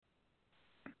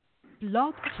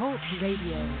Blog Talk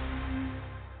Radio.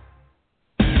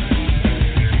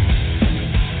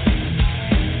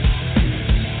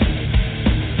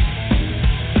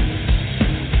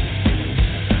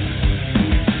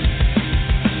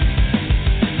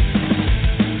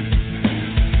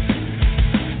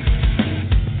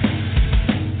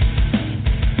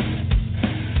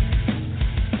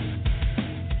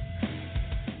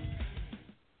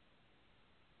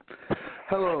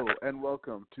 Hello and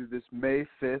welcome to this May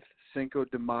 5th Cinco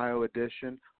de Mayo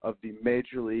edition of the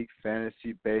Major League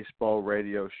Fantasy Baseball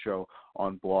radio show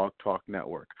on Blog Talk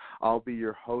Network. I'll be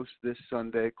your host this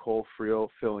Sunday, Cole Friel,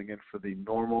 filling in for the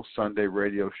normal Sunday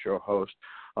radio show host,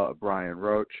 Brian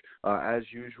Roach. As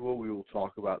usual, we will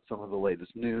talk about some of the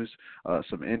latest news,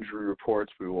 some injury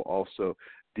reports. We will also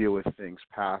deal with things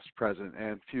past, present,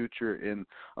 and future in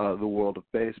the world of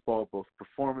baseball, both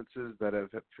performances that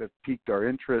have piqued our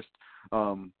interest,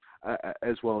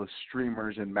 as well as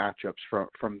streamers and matchups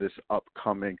from this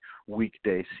upcoming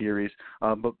weekday series.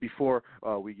 But before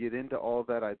we get into all of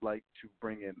that, I'd like to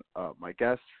bring in my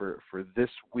guest for this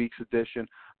week's edition,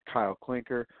 Kyle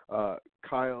Klinker.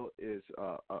 Kyle is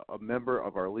a member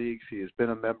of our leagues. He has been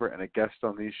a member and a guest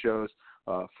on these shows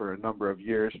for a number of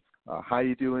years. How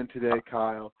you doing today,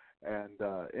 Kyle? And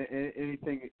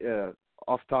anything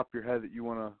off the top of your head that you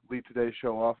want to lead today's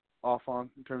show off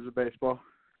on in terms of baseball?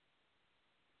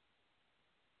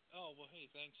 Oh, well, hey,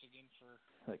 thanks again for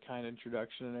that kind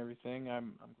introduction and everything.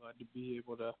 I'm glad to be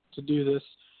able to do this.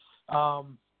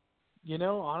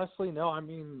 Honestly, no,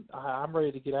 I'm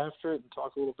ready to get after it and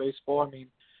talk a little baseball. I'm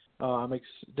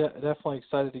definitely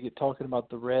excited to get talking about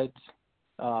the Reds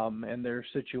and their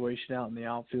situation out in the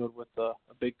outfield with a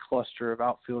big cluster of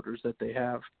outfielders that they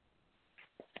have.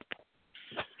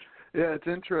 Yeah, it's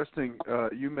interesting.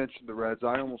 You mentioned the Reds.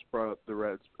 I almost brought up the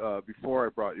Reds before I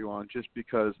brought you on, just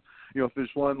because, if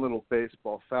there's one little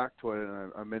baseball factoid,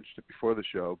 and I mentioned it before the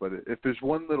show, but if there's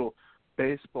one little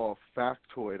baseball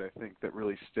factoid I think that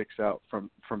really sticks out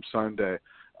from Sunday,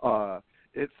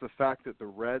 it's the fact that the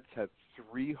Reds had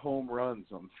 3 home runs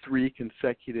on 3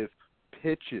 consecutive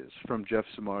pitches from Jeff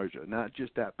Samardzija, not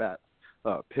just at-bat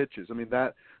pitches.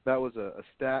 That was a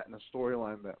stat and a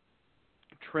storyline that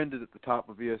trended at the top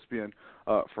of ESPN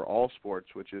for all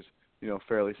sports, which is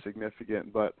fairly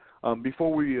significant. But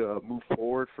before we move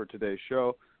forward for today's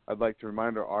show, I'd like to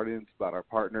remind our audience about our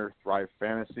partner, Thrive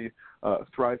Fantasy.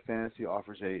 Thrive Fantasy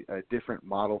offers a different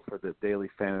model for the daily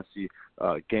fantasy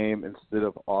game. Instead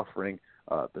of offering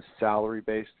the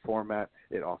salary-based format,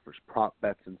 it offers prop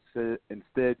bets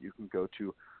instead. You can go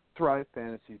to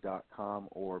thrivefantasy.com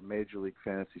or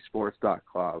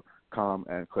majorleaguefantasysports.com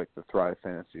and click the Thrive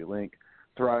Fantasy link.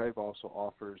 Thrive also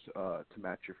offers to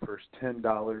match your first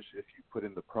 $10 if you put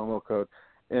in the promo code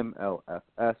MLFS.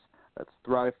 That's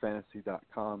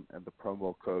thrivefantasy.com and the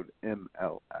promo code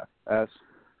MLFS.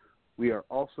 We are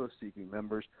also seeking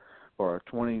members for our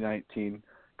 2019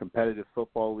 competitive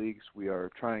football leagues. We are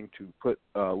trying to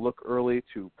look early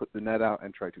to put the net out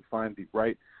and try to find the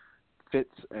right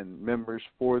fits and members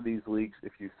for these leagues.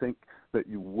 If you think that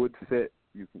you would fit,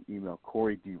 you can email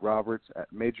Corey D. Roberts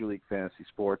at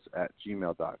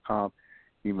majorleaguefantasysports@gmail.com.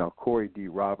 Email Corey D.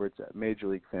 Roberts at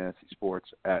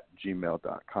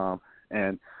majorleaguefantasysports@gmail.com.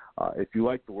 And if you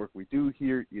like the work we do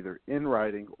here, either in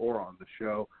writing or on the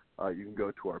show, you can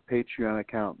go to our Patreon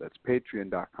account. That's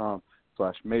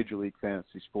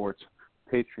patreon.com/majorleaguefantasysports,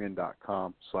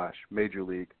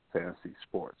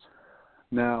 patreon.com/majorleaguefantasysports.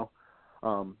 Now,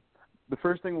 the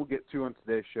first thing we'll get to on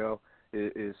today's show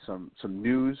is some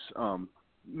news.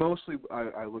 Mostly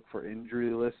I look for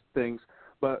injury list things,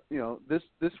 but this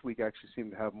week actually seemed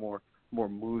to have more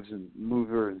moves and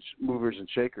movers and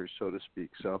shakers, so to speak.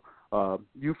 So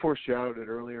you foreshadowed it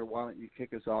earlier. Why don't you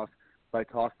kick us off by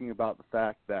talking about the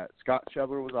fact that Scott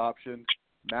Schebler was optioned,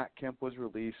 Matt Kemp was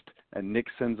released, and Nick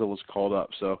Senzel was called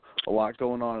up. So a lot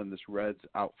going on in this Reds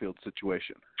outfield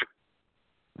situation.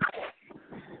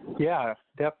 Yeah,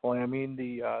 definitely.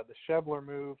 The Schebler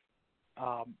move,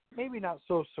 maybe not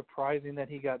so surprising that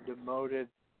he got demoted.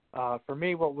 For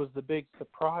me, what was the big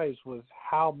surprise was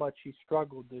how much he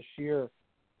struggled this year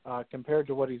compared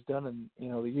to what he's done in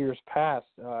the years past.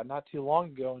 Not too long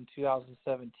ago, in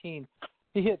 2017,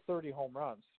 he hit 30 home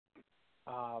runs,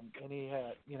 and he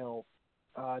had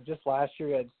just last year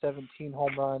he had 17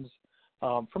 home runs.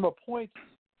 From a points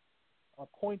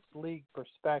league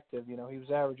perspective, he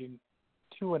was averaging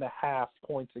 2.5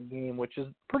 points a game, which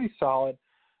is pretty solid.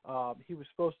 He was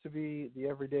supposed to be the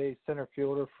everyday center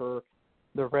fielder for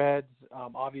the Reds.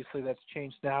 Obviously, that's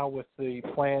changed now with the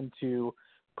plan to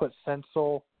put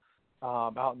Senzel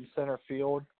out in center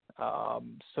field.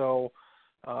 So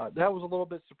that was a little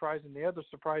bit surprising. The other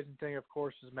surprising thing, of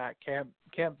course, is Matt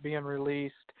Kemp being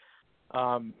released.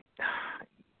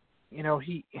 You know,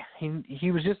 he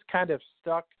was just kind of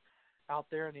stuck out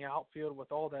there in the outfield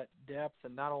with all that depth,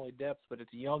 and not only depth, but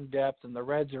it's young depth, and the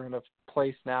Reds are in a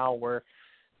place now where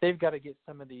they've got to get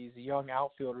some of these young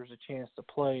outfielders a chance to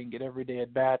play and get everyday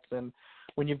at-bats. And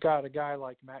when you've got a guy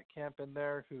like Matt Kemp in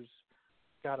there who's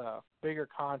got a bigger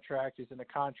contract, he's in a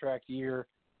contract year,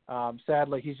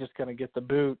 sadly he's just going to get the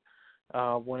boot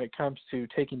when it comes to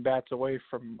taking bats away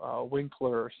from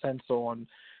Winkler or Senzel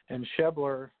and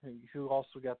Schebler, who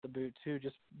also got the boot too,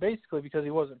 just basically because he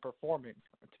wasn't performing,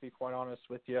 to be quite honest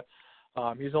with you.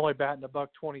 He was only batting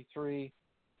 $123,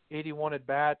 81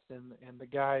 at-bats, and the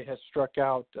guy has struck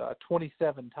out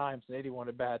 27 times in 81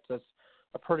 at-bats. That's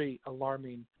a pretty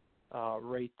alarming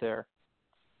rate there.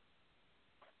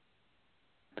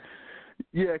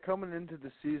 Yeah, coming into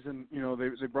the season, you know,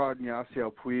 they brought in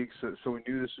Yasiel Puig, so we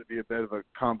knew this would be a bit of a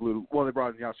convoluted. Well, they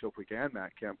brought in Yasiel Puig and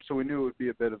Matt Kemp, so we knew it would be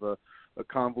a bit of a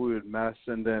convoluted mess.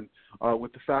 And then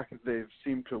with the fact that they've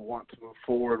seemed to want to move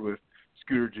forward with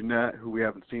Scooter Gennett, who we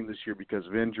haven't seen this year because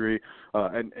of injury,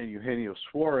 and Eugenio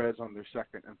Suarez on their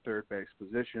second and third base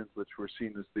positions, which were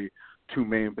seen as the two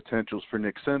main potentials for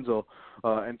Nick Senzel,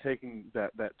 and taking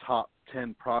that top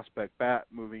 10 prospect bat,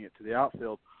 moving it to the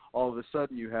outfield. All of a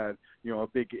sudden you had, you know, a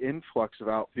big influx of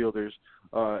outfielders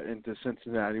into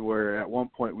Cincinnati, where at one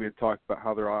point we had talked about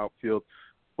how their outfield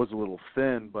was a little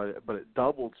thin, but it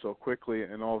doubled so quickly,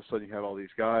 and all of a sudden you had all these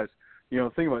guys. You know,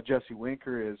 the thing about Jesse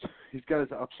Winker is he's got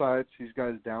his upsides, he's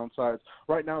got his downsides.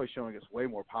 Right now he's showing us way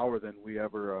more power than we've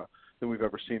ever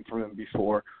seen from him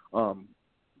before.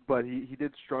 But he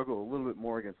did struggle a little bit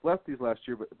more against lefties last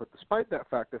year. But despite that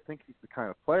fact, I think he's the kind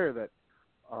of player that,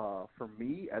 for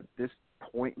me, at this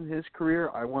point in his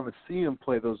career, I want to see him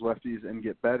play those lefties and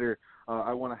get better.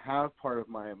 I want to have part of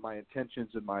my intentions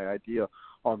and my idea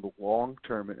on the long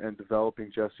term and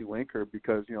developing Jesse Winker,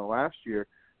 because, you know, last year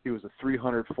he was a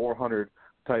 300, 400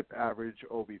 type average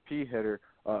OBP hitter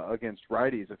against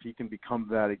righties. If he can become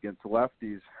that against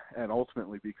lefties and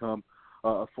ultimately become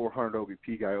a 400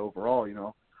 OBP guy overall, you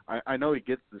know, I know he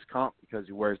gets this comp because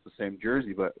he wears the same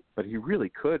jersey, but he really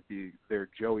could be their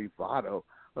Joey Votto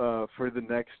for the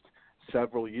next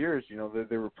several years. You know,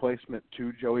 their replacement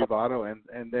to Joey Votto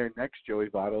and their next Joey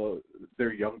Votto,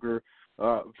 their younger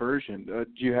version.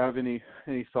 Do you have any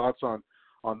thoughts on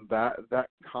that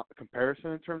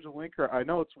comparison in terms of Winker? I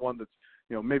know it's one that's,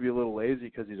 you know, maybe a little lazy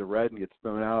because he's a Red and gets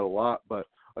thrown out a lot, but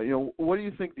you know, what do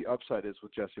you think the upside is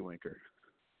with Jesse Winker?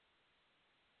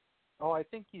 Oh, I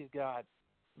think he's got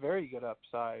very good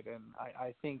upside, and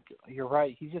I think you're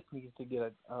right. He just needs to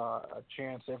get a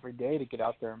chance every day to get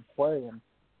out there and play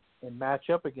and match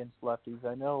up against lefties.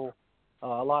 I know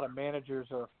a lot of managers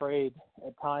are afraid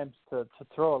at times to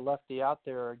throw a lefty out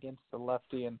there against the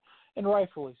lefty, and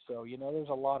rightfully so. You know, there's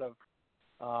a lot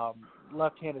of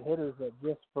left-handed hitters that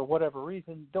just, for whatever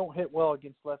reason, don't hit well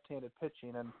against left-handed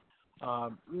pitching, and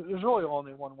there's really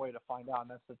only one way to find out, and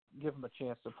that's to give them a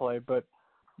chance to play. But,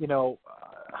 you know,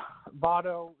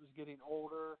 Votto is getting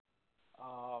older.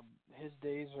 His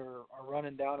days are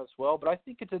running down as well, but I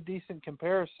think it's a decent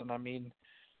comparison. I mean,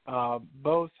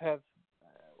 both have,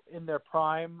 in their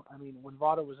prime, I mean, when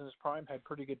Votto was in his prime, had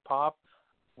pretty good pop.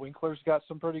 Winkler's got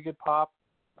some pretty good pop.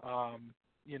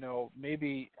 You know,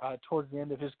 maybe towards the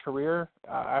end of his career,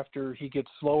 after he gets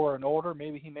slower and older,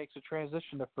 maybe he makes a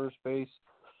transition to first base.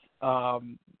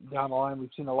 Down the line, we've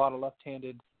seen a lot of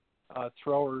left-handed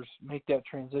throwers make that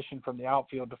transition from the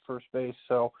outfield to first base.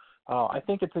 So I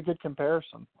think it's a good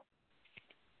comparison.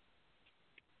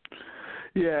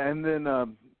 Yeah, and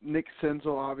then Nick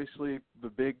Senzel, obviously the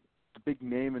big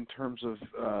name in terms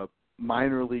of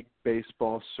minor league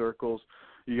baseball circles.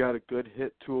 You got a good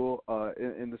hit tool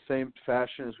in the same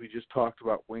fashion as we just talked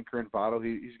about Winker and Votto.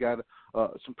 He's got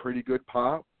some pretty good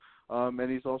pop,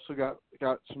 and he's also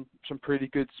got some pretty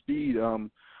good speed.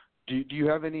 Do you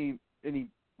have any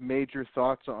major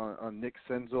thoughts on Nick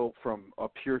Senzel from a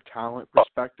pure talent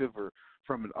perspective or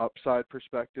from an upside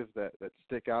perspective that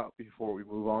stick out before we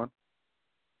move on?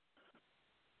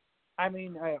 I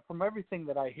mean, from everything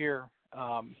that I hear,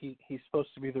 he's supposed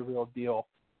to be the real deal.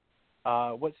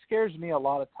 What scares me a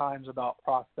lot of times about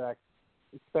prospects,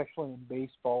 especially in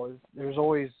baseball, is there's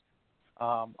always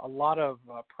a lot of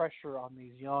pressure on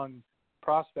these young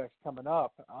prospects coming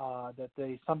up that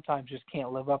they sometimes just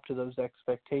can't live up to those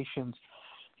expectations.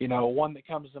 You know, one that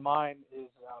comes to mind is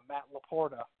Matt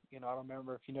Laporta. You know, I don't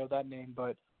remember if you know that name,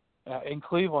 but in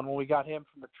Cleveland, when we got him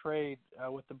from the trade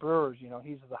with the Brewers, you know,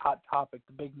 he's the hot topic,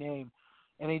 the big name,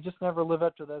 and he just never lived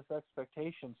up to those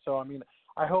expectations. So, I mean,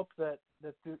 I hope that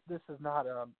this is not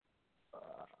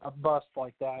a bust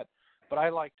like that. But I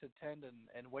like to tend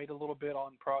and wait a little bit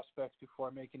on prospects before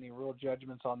I make any real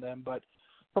judgments on them. But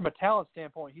from a talent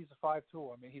standpoint, he's a 5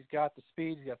 tool. I mean, he's got the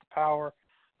speed, he's got the power,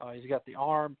 he's got the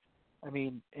arm. I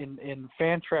mean, in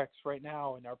Fantrax right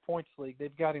now in our points league,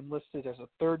 they've got him listed as a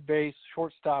third base,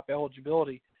 shortstop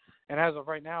eligibility. And as of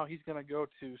right now, he's going to go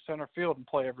to center field and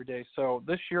play every day. So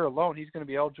this year alone, he's going to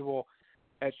be eligible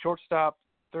at shortstop,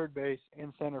 third base,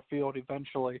 and center field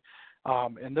eventually.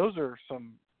 And those are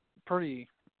some pretty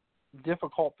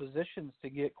difficult positions to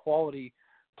get quality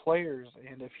players.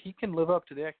 And if he can live up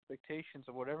to the expectations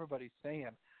of what everybody's saying,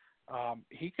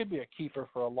 he could be a keeper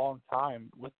for a long time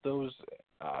with those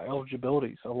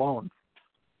eligibilities alone.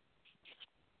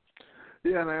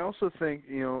 Yeah, and I also think,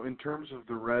 in terms of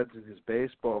the Reds and his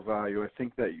baseball value, I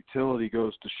think that utility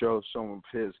goes to show some of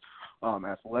his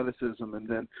athleticism. And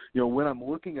then, when I'm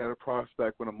looking at a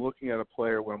prospect, when I'm looking at a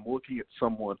player, when I'm looking at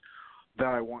someone that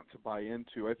I want to buy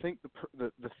into, I think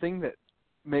the thing that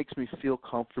makes me feel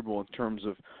comfortable in terms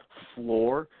of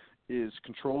floor is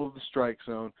control of the strike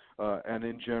zone and,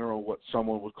 in general, what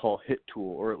someone would call hit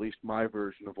tool, or at least my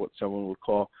version of what someone would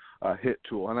call hit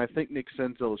tool. And I think Nick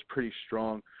Senzel is pretty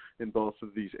strong in both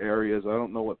of these areas. I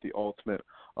don't know what the ultimate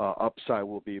upside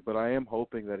will be, but I am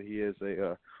hoping that he is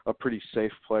a pretty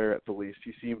safe player at the least.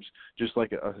 He seems just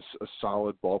like a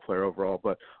solid ball player overall.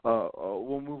 But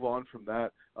we'll move on from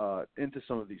that into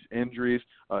some of these injuries.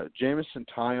 Jameson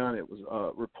Taillon, it was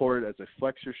reported as a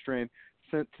flexor strain,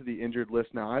 sent to the injured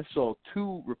list. Now, I saw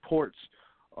 2 reports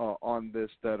on this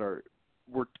that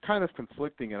were kind of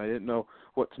conflicting, and I didn't know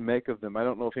what to make of them. I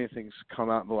don't know if anything's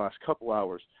come out in the last couple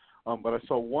hours. But I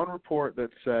saw one report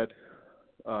that said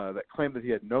that claimed that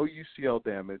he had no UCL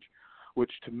damage,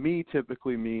 which to me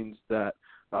typically means that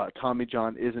Tommy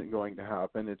John isn't going to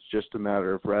happen. It's just a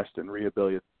matter of rest and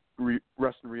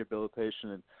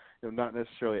rehabilitation, and not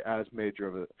necessarily as major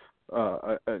of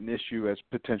an issue as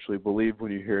potentially believed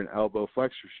when you hear an elbow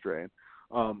flexor strain.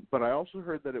 But I also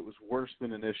heard that it was worse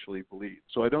than initially believed.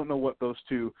 So I don't know what those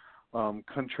two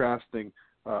contrasting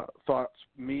thoughts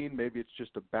mean. Maybe it's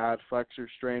just a bad flexor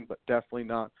strain, but definitely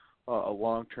not a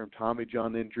long-term Tommy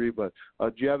John injury. But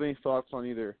do you have any thoughts on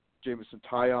either Jameson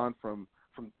Taillon from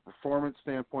the performance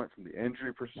standpoint, from the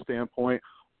injury standpoint,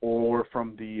 or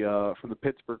from the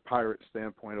Pittsburgh Pirates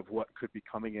standpoint of what could be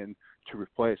coming in to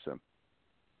replace him?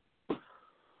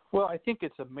 Well, I think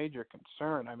it's a major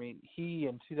concern. I mean, he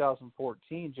in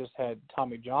 2014 just had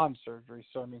Tommy John surgery,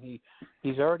 so I mean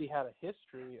he's already had a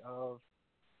history of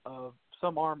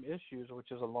some arm issues,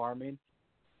 which is alarming.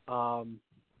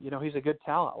 He's a good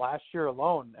talent. Last year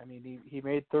alone, I mean, he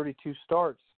made 32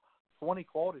 starts, 20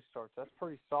 quality starts. That's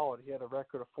pretty solid. He had a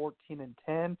record of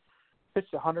 14-10,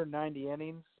 pitched 190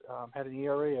 innings, had an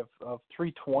ERA of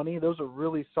 3.20. Those are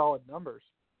really solid numbers,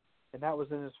 and that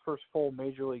was in his first full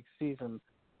major league season.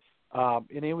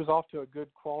 And he was off to a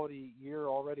good quality year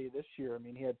already this year. I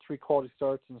mean, he had 3 quality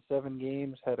starts in 7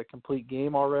 games, had a complete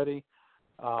game already.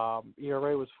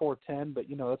 ERA was 4.10, but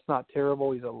that's not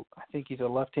terrible. I think he's a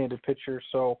left-handed pitcher,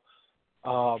 so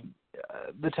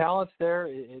the talent's there.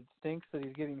 It stinks that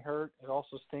he's getting hurt. It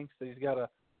also stinks that he's got a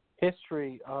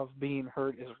history of being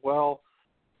hurt as well.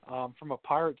 From a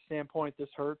Pirates standpoint, this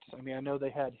hurts. I mean, I know they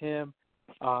had him.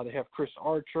 They have Chris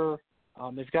Archer.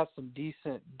 They've got some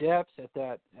decent depth at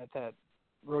that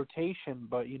rotation,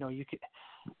 but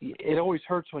it always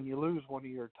hurts when you lose one of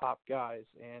your top guys,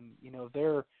 and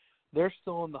they're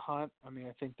still in the hunt. I mean,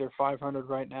 I think they're 500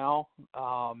 right now,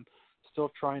 still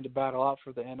trying to battle out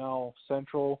for the NL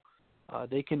Central.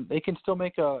 They can still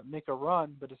make a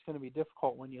run, but it's going to be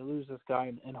difficult when you lose this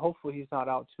guy, and hopefully he's not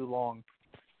out too long.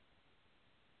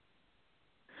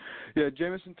 Yeah,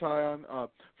 Jameson Taillon,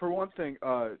 for one thing,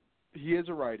 he is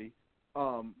a righty,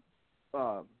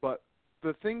 but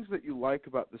the things that you like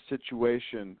about the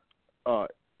situation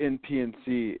in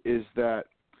PNC is that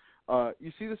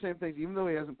you see the same things. Even though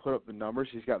he hasn't put up the numbers,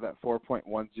 he's got that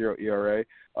 4.10 ERA.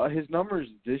 His numbers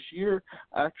this year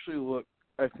actually look,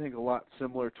 I think, a lot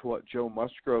similar to what Joe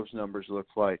Musgrove's numbers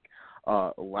looked like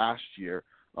last year,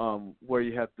 where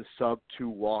you had the sub-2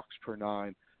 walks per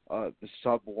 9, the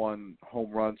sub-1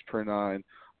 home runs per 9.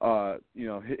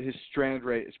 His strand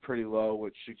rate is pretty low,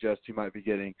 which suggests he might be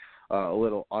getting a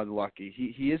little unlucky.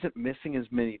 He isn't missing as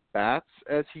many bats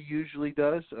as he usually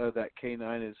does. That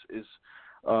K9 is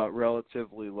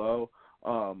relatively low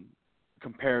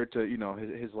compared to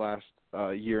his last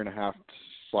year and a half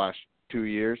 / 2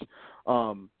 years.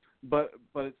 But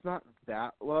it's not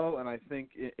that low, and I think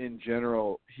in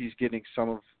general he's getting some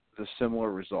of the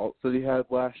similar results that he had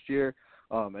last year,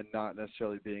 and not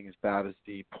necessarily being as bad as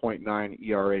the 0.9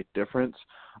 ERA difference.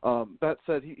 That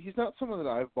said, he's not someone that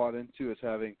I've bought into as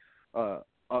having a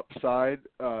upside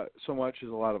so much as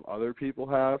a lot of other people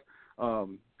have.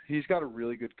 He's got a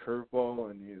really good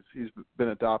curveball, and he's been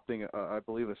adopting, I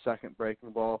believe, a second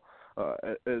breaking ball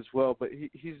as well. But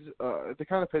he's the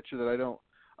kind of pitcher that I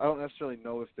don't necessarily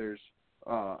know if there's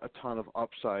a ton of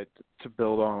upside to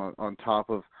build on top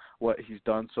of what he's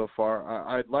done so far.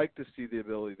 I'd like to see the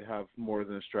ability to have more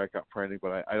than a strikeout per inning,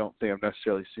 but I don't think I've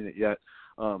necessarily seen it yet.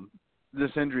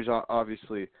 This injury is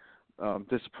obviously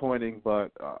disappointing,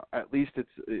 but at least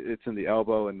it's in the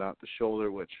elbow and not the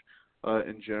shoulder, which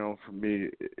in general for me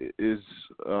is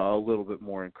a little bit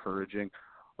more encouraging.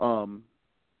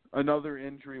 Another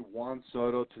injury, Juan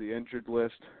Soto to the injured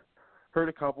list. Heard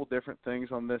a couple different things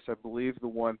on this. I believe the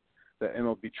one that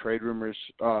MLB Trade Rumors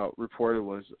reported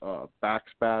was back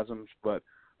spasms. But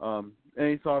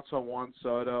any thoughts on Juan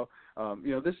Soto?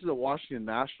 This is a Washington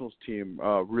Nationals team,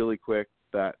 really quick,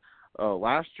 that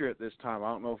last year at this time, I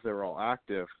don't know if they were all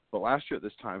active, but last year at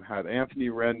this time had Anthony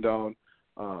Rendon,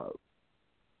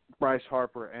 Bryce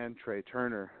Harper, and Trey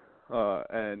Turner,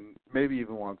 and maybe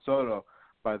even Juan Soto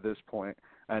by this point.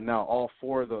 And now all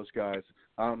four of those guys,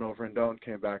 I don't know if Rendon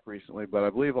came back recently, but I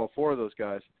believe all four of those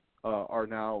guys are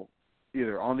now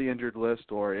either on the injured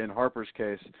list or, in Harper's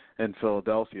case, in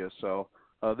Philadelphia. So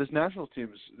this Nationals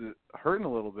team's hurting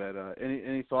a little bit.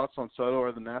 Any thoughts on Soto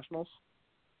or the Nationals?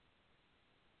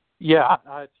 Yeah,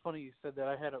 it's funny you said that.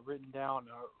 I had it written down.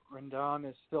 Rendon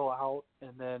is still out,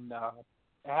 and then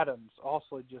Adams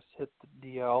also just hit the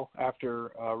DL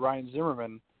after Ryan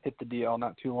Zimmerman hit the DL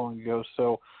not too long ago.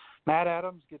 So Matt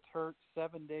Adams gets hurt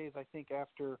 7 days, I think,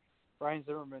 after Ryan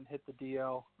Zimmerman hit the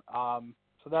DL.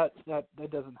 So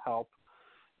that doesn't help.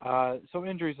 So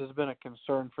injuries has been a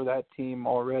concern for that team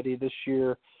already this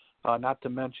year, not to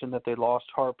mention that they lost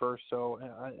Harper. So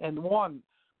and Juan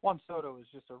Soto is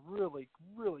just a really,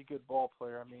 really good ball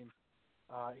player. I mean,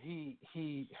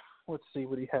 he let's see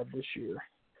what he had this year.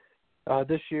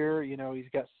 This year, he's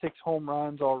got 6 home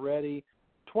runs already.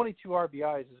 22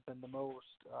 RBIs has been the most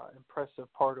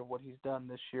impressive part of what he's done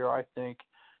this year, I think,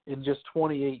 in just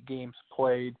 28 games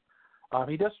played.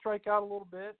 He does strike out a little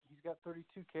bit. He's got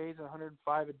 32 Ks and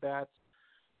 105 at-bats.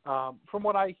 From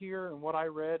what I hear and what I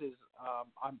read is,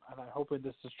 I'm hoping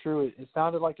this is true, it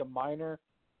sounded like a minor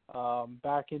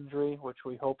back injury, which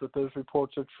we hope that those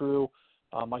reports are true.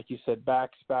 Like you said,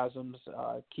 back spasms,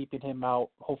 keeping him out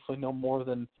hopefully no more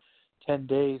than 10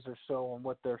 days or so on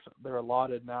what they're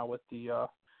allotted now with the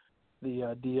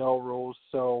DL rules.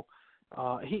 So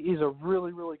he's a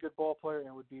really, really good ball player,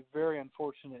 and would be very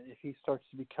unfortunate if he starts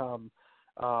to become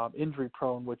injury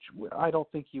prone, which I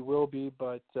don't think he will be,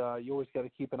 but you always got to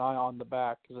keep an eye on the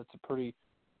back because it's a pretty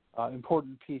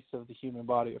important piece of the human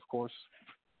body, of course.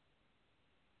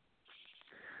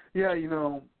 Yeah,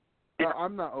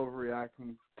 I'm not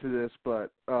overreacting to this,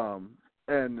 but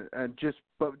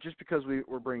just because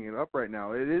we're bringing it up right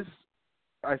now, it is,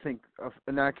 I think,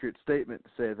 an accurate statement to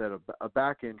say that a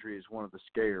back injury is one of the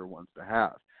scarier ones to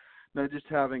have. Now, just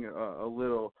having a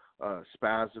little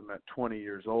spasm at 20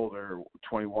 years old or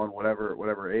 21,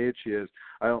 whatever age he is,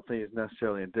 I don't think is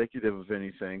necessarily indicative of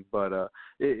anything. But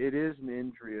it is an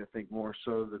injury, I think, more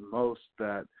so than most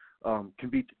that can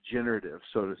be degenerative,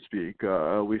 so to speak.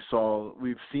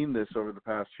 We've seen this over the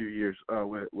past few years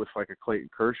with like a Clayton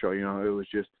Kershaw. It was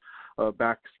just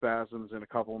back spasms and a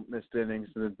couple missed innings,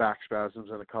 and then back spasms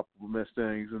and a couple missed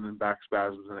innings, and then back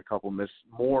spasms and a couple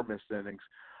more missed innings,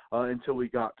 until we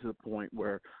got to the point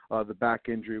where the back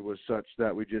injury was such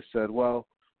that we just said, well,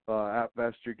 at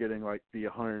best you're getting like the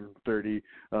 130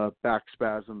 back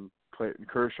spasm Clayton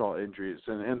Kershaw injuries,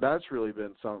 and that's really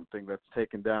been something that's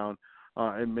taken down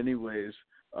in many ways.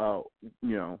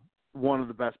 One of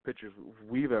the best pitchers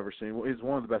we've ever seen. He's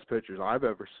one of the best pitchers I've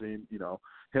ever seen.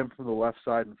 Him from the left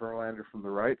side and Verlander from the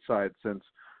right side since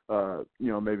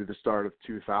maybe the start of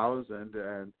 2000,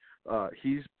 and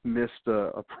he's missed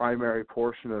a primary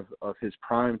portion of his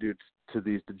prime due to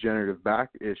these degenerative back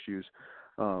issues.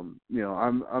 I'm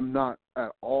not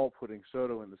at all putting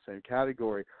Soto in the same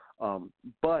category,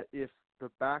 but if the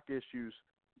back issues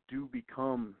do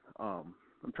become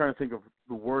I'm trying to think of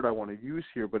the word I want to use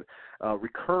here, but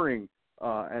recurring,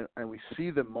 and we see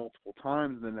them multiple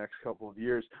times in the next couple of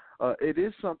years, it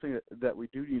is something that we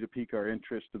do need to pique our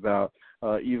interest about,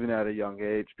 even at a young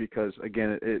age, because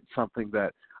again, it's something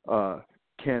that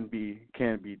can be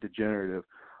degenerative.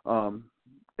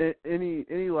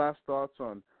 Any last thoughts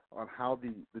on how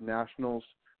the Nationals,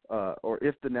 or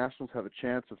if the Nationals have a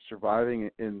chance of surviving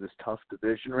in this tough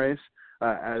division race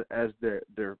as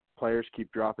their players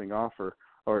keep dropping off,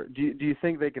 or do you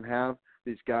think they can have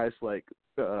these guys like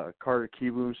Carter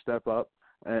Kieboom step up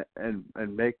and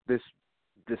make this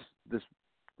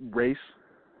race?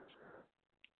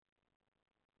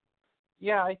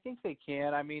 Yeah, I think they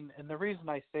can. I mean, and the reason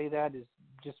I say that is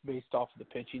just based off of the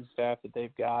pitching staff that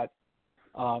they've got.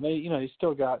 They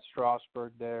still got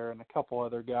Strasburg there and a couple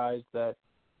other guys that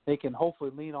they can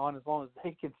hopefully lean on as long as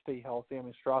they can stay healthy. I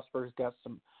mean, Strasburg's got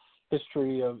some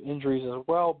history of injuries as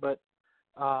well, but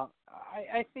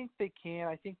I think they can.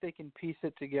 I think they can piece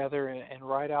it together and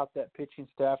ride out that pitching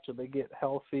staff till they get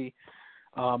healthy.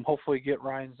 Hopefully get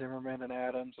Ryan Zimmerman and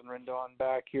Adams and Rendon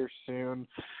back here soon.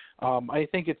 I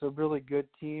think it's a really good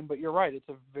team, but you're right. It's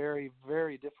a very,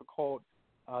 very difficult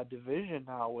division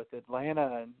now with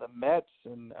Atlanta and the Mets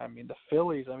and, I mean, the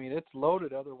Phillies. I mean, it's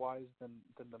loaded otherwise than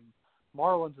the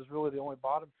Marlins is really the only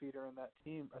bottom feeder in that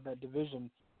team, in that division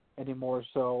anymore.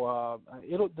 So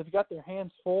they've got their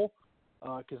hands full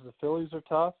because the Phillies are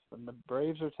tough and the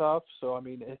Braves are tough. So, I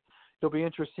mean, it'll be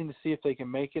interesting to see if they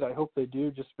can make it. I hope they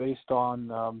do, just based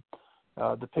on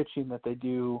the pitching that they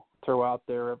do throw out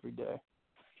there every day.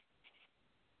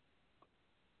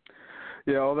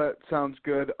 Yeah, all that sounds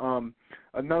good.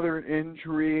 Another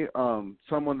injury,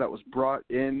 someone that was brought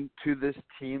into this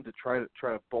team to try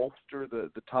to bolster the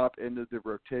top end of the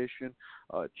rotation.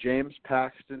 James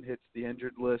Paxton hits the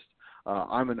injured list.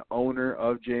 I'm an owner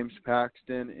of James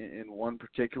Paxton in one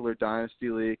particular dynasty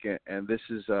league, and this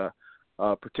is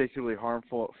particularly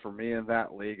harmful for me in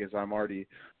that league, as I'm already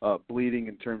bleeding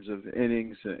in terms of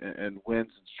innings and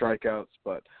wins and strikeouts.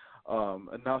 But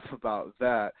enough about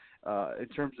that. In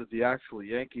terms of the actual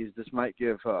Yankees, this might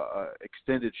give an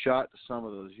extended shot to some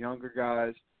of those younger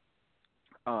guys.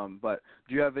 But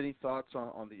do you have any thoughts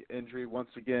on the injury once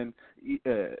again,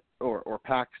 or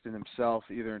Paxton himself,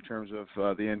 either in terms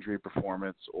of the injury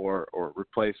performance or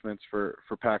replacements for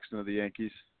Paxton of the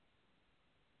Yankees?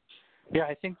 Yeah,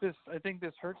 I think this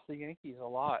hurts the Yankees a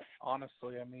lot,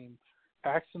 honestly. I mean,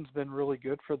 Paxton's been really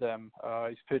good for them.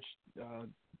 He's pitched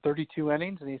 32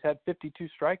 innings and he's had 52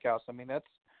 strikeouts. I mean,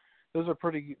 those are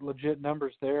pretty legit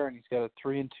numbers there, and he's got a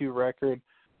 3-2 record.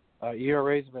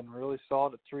 ERA's been really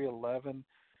solid at 3.11.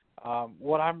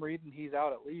 What I'm reading, he's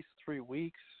out at least 3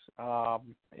 weeks,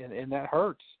 and that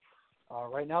hurts.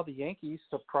 Right now, the Yankees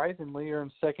surprisingly are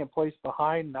in second place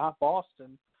behind not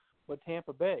Boston, but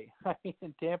Tampa Bay. I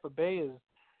mean, Tampa Bay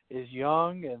is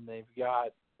young, and they've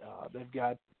got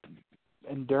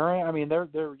endurance. I mean,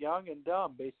 they're young and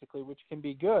dumb basically, which can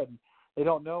be good. They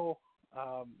don't know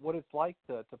what it's like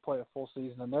to play a full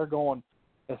season, and they're going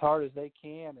as hard as they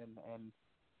can,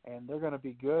 and they're going to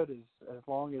be good as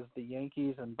long as the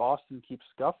Yankees and Boston keep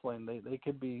scuffling. They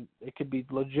could be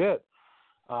legit.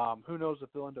 Who knows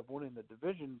if they'll end up winning the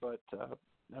division? But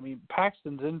I mean,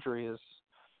 Paxton's injury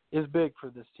is big for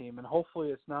this team, and hopefully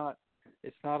it's not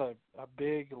a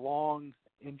big long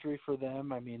injury for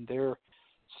them. I mean, they're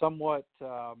somewhat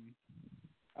I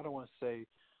don't want to say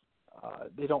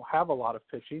they don't have a lot of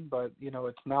pitching, but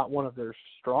it's not one of their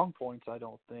strong points. I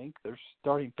don't think their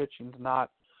starting pitching's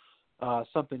not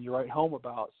something you write home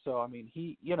about. So I mean,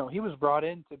 he was brought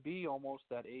in to be almost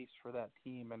that ace for that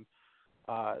team, and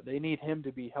they need him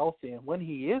to be healthy. And when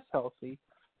he is healthy,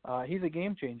 he's a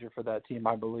game changer for that team.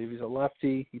 I believe he's a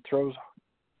lefty. He throws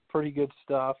pretty good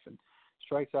stuff and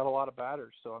strikes out a lot of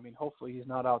batters. So I mean, hopefully he's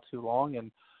not out too long,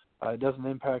 and it doesn't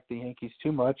impact the Yankees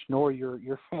too much, nor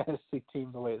your fantasy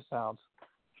team the way it sounds.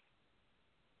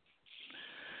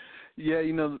 Yeah,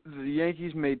 the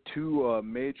Yankees made two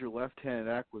major left-handed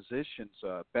acquisitions.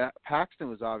 Paxton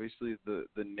was obviously the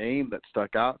name that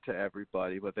stuck out to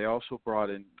everybody, but they also brought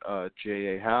in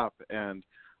J.A. Happ. And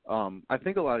I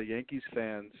think a lot of Yankees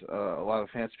fans, a lot of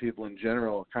fantasy people in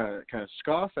general, kind of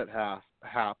scoff at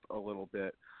Happ a little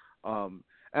bit.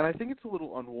 And I think it's a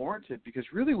little unwarranted because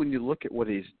really when you look at what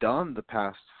he's done the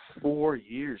past 4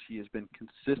 years, he has been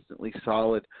consistently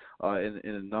solid in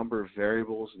a number of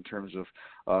variables in terms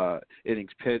of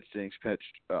innings pitched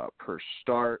per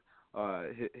start.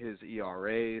 His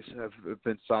ERAs have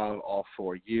been solid all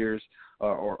 4 years,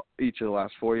 or each of the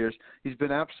last 4 years. He's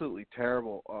been absolutely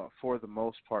terrible for the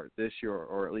most part this year,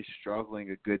 or at least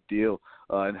struggling a good deal,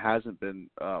 and hasn't been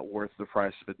worth the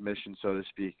price of admission, so to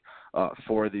speak,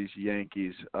 for these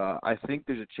Yankees. I think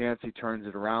there's a chance he turns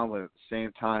it around, but at the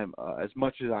same time, as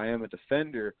much as I am a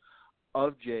defender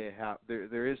of J.A. Happ,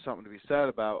 there is something to be said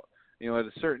about, at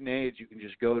a certain age, you can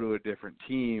just go to a different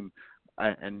team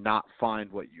and not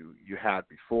find what you had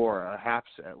before.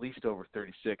 Happ's at least over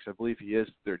 36. I believe he is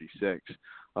 36,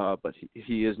 but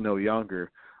he is no younger.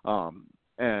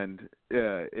 And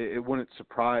it wouldn't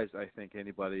surprise, I think,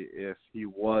 anybody if he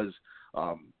was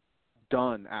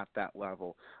done at that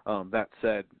level. That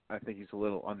said, I think he's a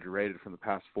little underrated from the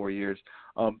past 4 years.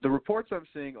 The reports I'm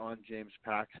seeing on James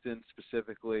Paxton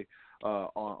specifically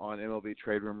on MLB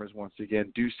Trade Rumors once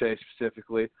again do say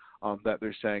specifically that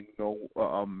they're saying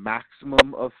a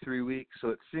maximum of 3 weeks. So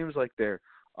it seems like they're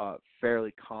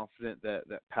fairly confident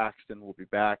that Paxton will be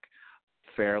back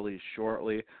fairly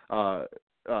shortly. Jonathan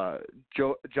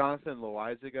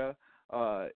Loaisiga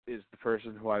is the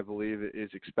person who I believe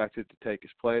is expected to take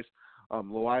his place.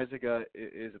 Loaisiga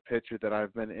is a pitcher that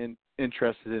I've been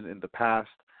interested in the past.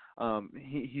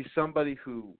 He's somebody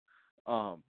who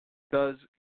does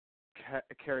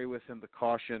carry with him the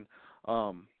caution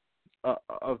of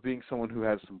being someone who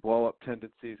has some blow-up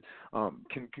tendencies,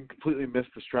 can completely miss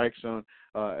the strike zone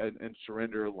and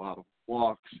surrender a lot of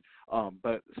walks,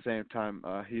 but at the same time,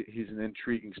 he's an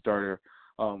intriguing starter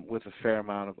with a fair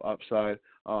amount of upside.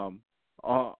 On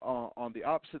the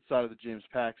opposite side of the James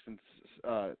Paxton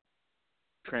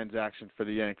transaction for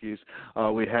the Yankees,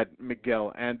 we had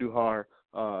Miguel Andujar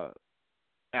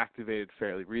activated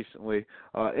fairly recently.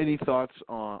 Any thoughts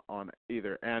on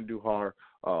either Andujar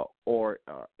or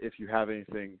if you have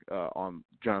anything on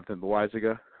Jonathan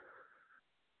Loaisiga?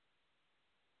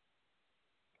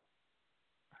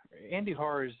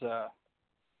 Andujar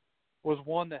was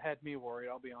one that had me worried,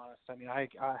 I'll be honest. I mean, I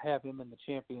have him in the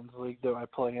Champions League that I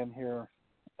play in here.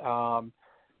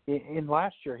 In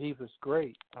last year, he was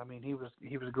great. I mean, he was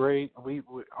great.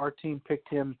 Our team picked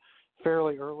him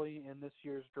fairly early in this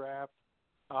year's draft.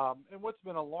 And what's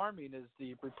been alarming is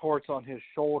the reports on his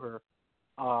shoulder.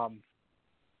 The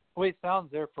way it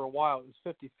sounds there for a while, it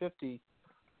was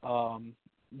 50-50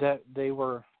 that they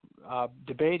were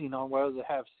debating on whether to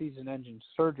have season-ending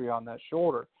surgery on that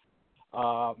shoulder.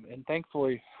 And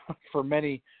thankfully for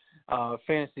many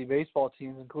fantasy baseball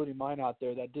teams, including mine out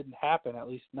there, that didn't happen, at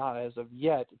least not as of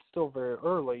yet. It's still very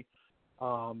early.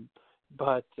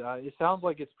 But it sounds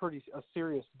like it's a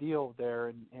serious deal there,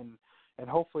 and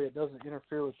hopefully it doesn't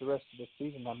interfere with the rest of the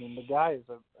season. I mean, the guy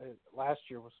last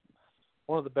year was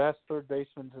one of the best third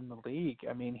basemen in the league.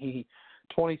 I mean, he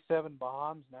 27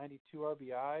 bombs, 92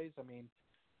 RBIs. I mean,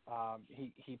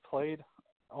 he played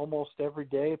almost every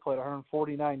day, played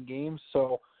 149 games.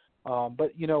 So,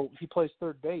 but, he plays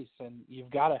third base, and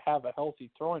you've got to have a healthy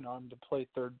throwing arm to play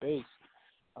third base.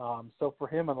 So for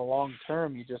him in the long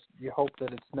term, you hope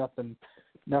that it's nothing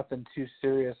too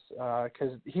serious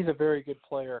because he's a very good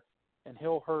player, and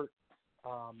he'll hurt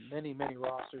many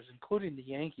rosters, including the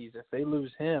Yankees, if they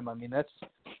lose him. I mean, that's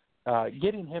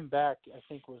getting him back, I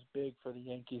think, was big for the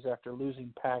Yankees after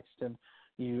losing Paxton.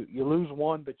 You lose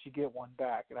one, but you get one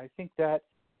back, and I think that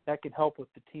can help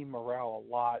with the team morale a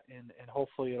lot, and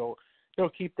hopefully it'll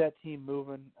keep that team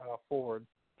moving forward.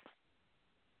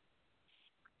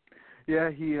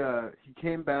 Yeah, he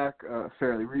came back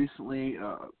fairly recently,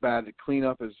 batted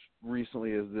cleanup as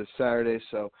recently as this Saturday.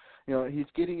 So, he's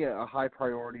getting a high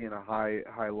priority in a high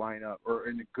lineup, or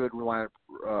in a good lineup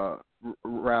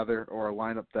rather, or a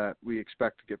lineup that we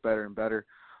expect to get better and better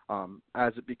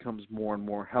as it becomes more and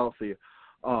more healthy.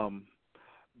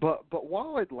 But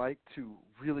while I'd like to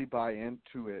really buy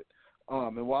into it,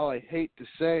 and while I hate to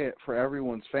say it for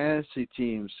everyone's fantasy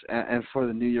teams and for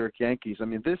the New York Yankees, I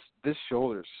mean, this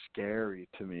shoulder is scary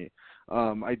to me.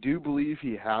 I do believe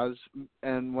he has,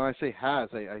 and when I say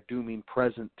has, I do mean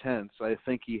present tense. I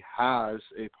think he has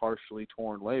a partially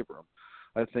torn labrum.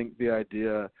 I think the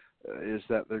idea is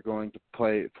that they're going to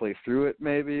play through it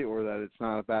maybe, or that it's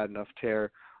not a bad enough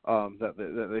tear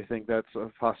that they think that's a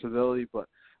possibility. But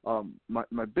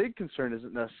my big concern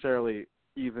isn't necessarily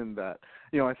even that.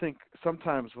 I think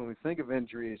sometimes when we think of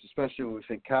injuries, especially when we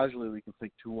think casually, we can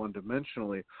think too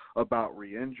one-dimensionally about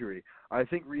re-injury. I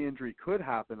think re-injury could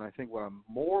happen. I think what I'm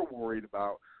more worried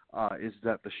about is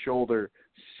that the shoulder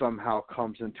somehow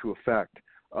comes into effect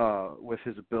with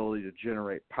his ability to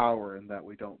generate power, and that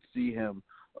we don't see him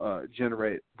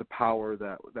generate the power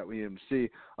that we need him to see.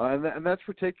 And that's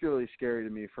particularly scary to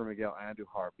me for Miguel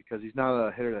Andujar, because he's not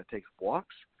a hitter that takes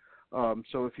walks.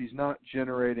 So if he's not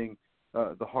generating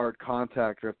the hard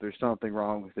contact, or if there's something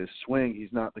wrong with his swing,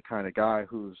 he's not the kind of guy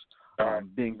who's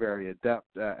being very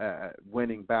adept at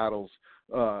winning battles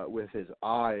with his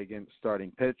eye against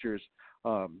starting pitchers.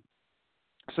 So,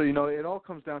 it all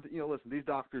comes down to, listen, these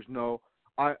doctors know.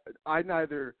 I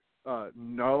neither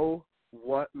know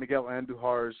what Miguel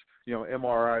Andujar's,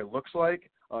 MRI looks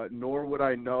like, nor would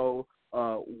I know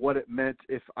what it meant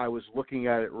if I was looking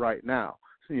at it right now.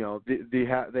 So,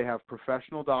 they have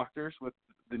professional doctors with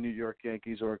the New York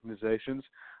Yankees organizations.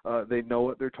 They know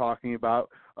what they're talking about,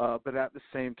 but at the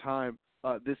same time,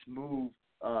 this move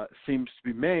seems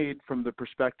to be made from the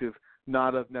perspective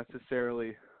not of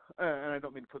necessarily and I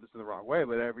don't mean to put this in the wrong way,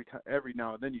 but every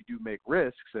now and then you do make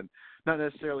risks, and not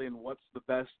necessarily in what's the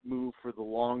best move for the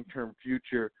long-term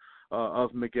future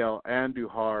of Miguel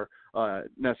Andujar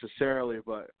necessarily,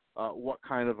 but what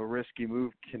kind of a risky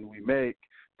move can we make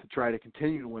to try to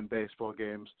continue to win baseball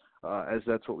games, as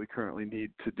that's what we currently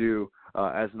need to do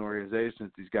as an organization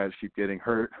as these guys keep getting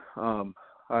hurt.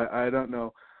 I don't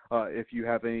know if you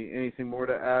have anything more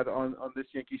to add on this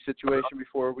Yankee situation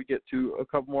before we get to a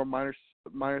couple more minor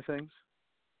things.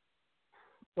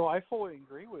 So I fully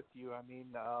agree with you. I mean,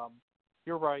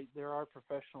 you're right. There are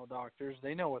professional doctors.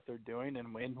 They know what they're doing,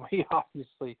 and we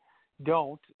obviously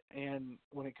don't. And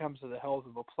when it comes to the health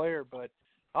of a player, but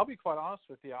I'll be quite honest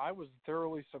with you, I was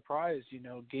thoroughly surprised.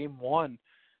 Game 1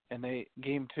 and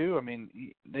game 2. I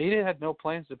mean, they had no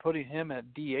plans to putting him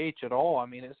at DH at all. I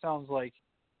mean, it sounds like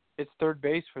it's third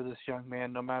base for this young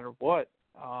man, no matter what,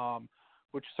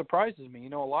 which surprises me.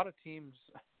 A lot of teams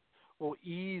will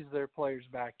ease their players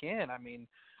back in. I mean,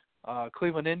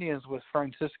 Cleveland Indians with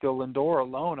Francisco Lindor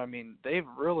alone, I mean, they've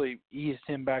really eased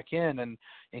him back in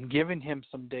and given him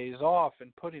some days off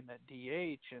and put him at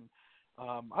DH. And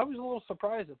I was a little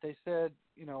surprised that they said,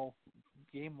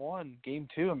 game 1, game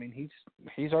 2. I mean,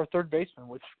 he's our third baseman,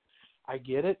 which I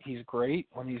get it. He's great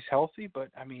when he's healthy, but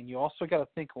I mean, you also got to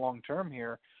think long term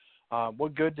here.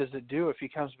 What good does it do if he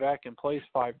comes back and plays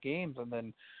 5 games and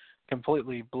then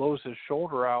completely blows his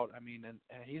shoulder out? I mean, and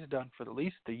he's done for at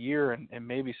least a year and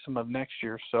maybe some of next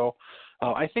year. So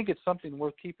I think it's something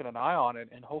worth keeping an eye on,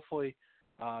 and hopefully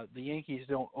the Yankees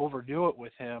don't overdo it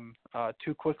with him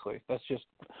too quickly. That's just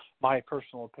my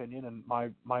personal opinion and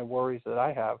my worries that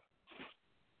I have.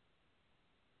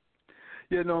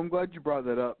 Yeah, no, I'm glad you brought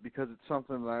that up because it's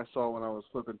something that I saw when I was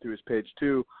flipping through his page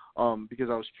too, because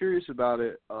I was curious about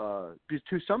it. Because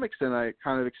to some extent, I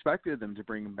kind of expected them to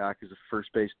bring him back as a first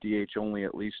base DH only,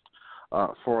 at least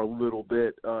for a little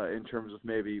bit, in terms of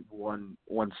maybe one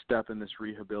step in this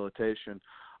rehabilitation.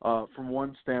 From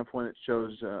one standpoint, it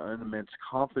shows an immense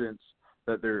confidence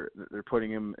that they're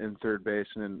putting him in third base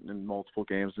and in multiple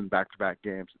games and back-to-back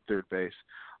games at third base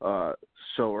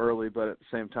so early. But at the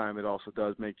same time, it also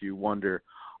does make you wonder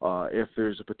if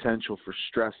there's a potential for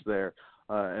stress there,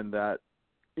 and that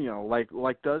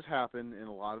like does happen in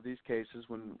a lot of these cases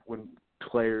when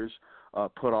players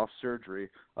put off surgery,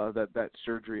 that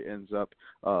surgery ends up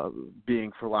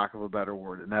being, for lack of a better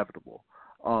word, inevitable.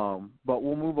 But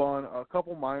we'll move on. A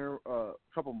couple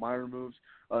minor moves.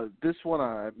 This one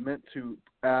I meant to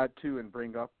add to and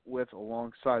bring up with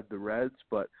alongside the Reds,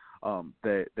 but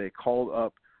they called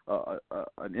up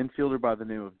an infielder by the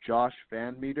name of Josh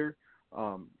Van Meter.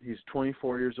 He's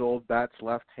 24 years old, bats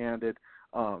left-handed.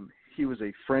 He was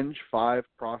a fringe 5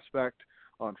 prospect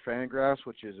on Fangraphs,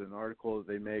 which is an article that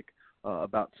they make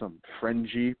about some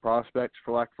fringy prospects,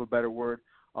 for lack of a better word.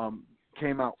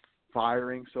 Came out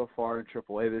firing so far in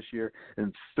AAA this year.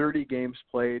 In 30 games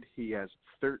played, he has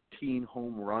 13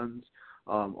 home runs,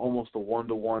 almost a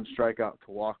 1-to-1 strikeout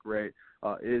to walk rate.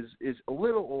 Is a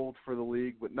little old for the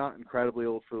league, but not incredibly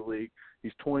old for the league.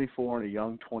 He's 24 and a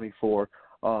young 24.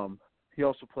 He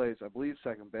also plays, I believe,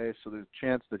 second base, so there's a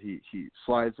chance that he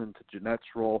slides into Jeanette's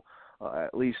role,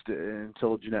 at least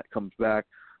until Jeanette comes back,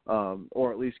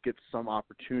 or at least gets some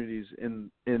opportunities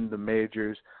in the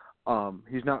majors.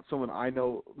 He's not someone I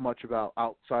know much about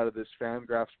outside of this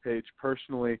Fangraphs page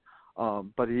personally,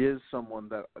 but he is someone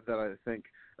that I think,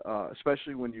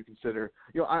 especially when you consider,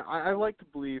 I like to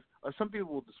believe, some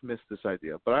people will dismiss this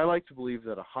idea, but I like to believe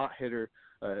that a hot hitter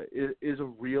is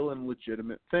a real and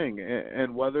legitimate thing,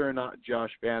 and whether or not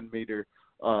Josh Van Meter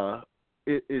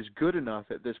is good enough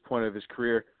at this point of his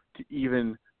career to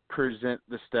even present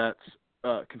the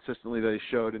stats consistently that he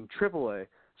showed in AAA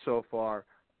so far,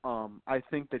 I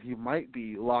think that he might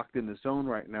be locked in the zone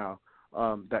right now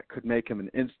that could make him an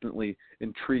instantly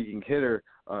intriguing hitter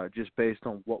just based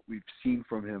on what we've seen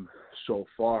from him so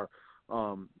far.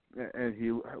 And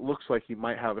he looks like he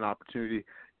might have an opportunity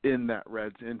in that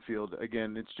Reds infield.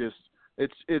 Again,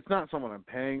 it's not someone I'm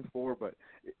paying for, but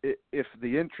if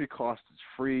the entry cost is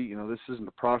free, this isn't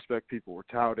the prospect people were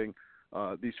touting.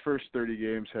 These first 30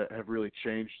 games have really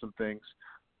changed some things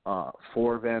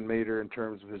for Van Meter in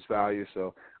terms of his value,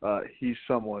 so he's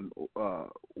someone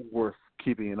worth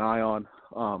keeping an eye on.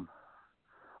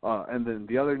 And then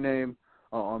the other name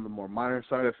on the more minor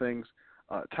side of things,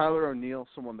 Tyler O'Neill,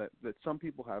 someone that some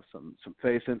people have some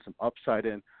faith in, some upside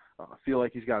in. I feel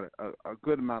like he's got a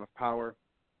good amount of power.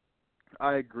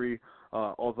 I agree,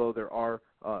 although there are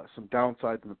some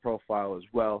downsides in the profile as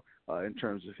well in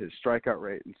terms of his strikeout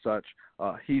rate and such.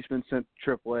 He's been sent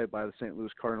to AAA by the St. Louis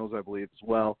Cardinals, I believe, as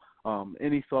well.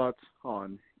 Any thoughts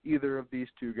on either of these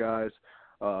two guys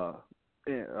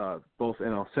both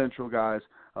NL Central guys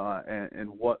and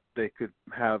what they could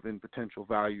have in potential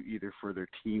value either for their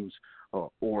teams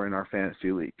or in our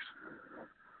fantasy leagues.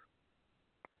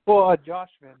 Well, Josh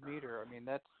Van Meter, I mean,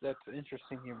 that's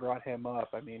interesting you brought him up.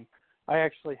 I mean, I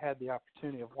actually had the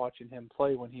opportunity of watching him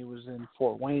play when he was in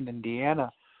Fort Wayne,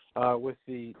 Indiana, with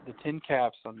the Tin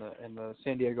Caps in the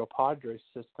San Diego Padres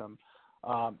system.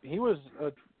 He was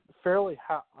a fairly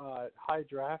high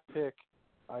draft pick.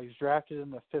 He was drafted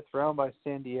in the 5th round by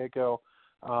San Diego,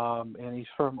 and he's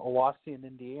from Owasso,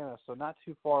 Indiana, so not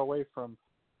too far away from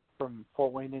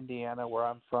Fort Wayne, Indiana, where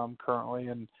I'm from currently.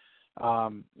 And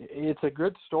it's a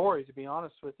good story, to be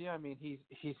honest with you. I mean,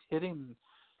 he's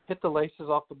hit the laces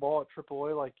off the ball at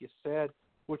AAA, like you said,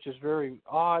 which is very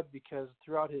odd because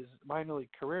throughout his minor league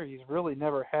career, he's really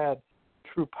never had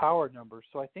true power numbers.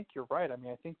 So I think you're right. I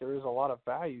mean, I think there is a lot of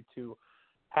value to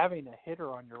having a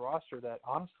hitter on your roster that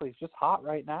honestly is just hot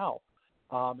right now.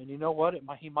 And you know what?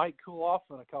 He might cool off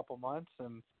in a couple months,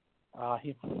 and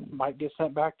he might get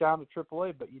sent back down to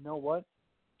AAA. But you know what?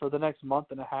 For the next month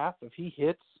and a half, if he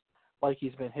hits like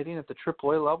he's been hitting at the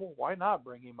AAA level, why not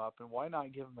bring him up and why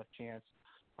not give him a chance?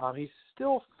 He's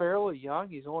still fairly young.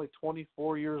 He's only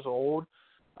 24 years old.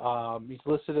 He's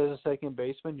listed as a second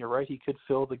baseman. You're right. He could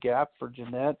fill the gap for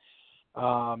Jeanette.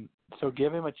 So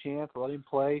give him a chance. Let him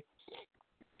play.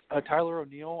 Tyler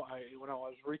O'Neill, when I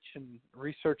was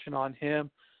researching on him,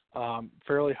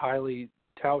 fairly highly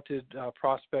touted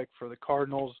prospect for the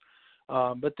Cardinals.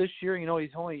 But this year, you know,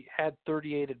 he's only had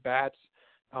 38 at-bats.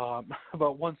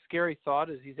 But one scary thought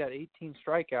is he's had 18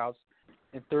 strikeouts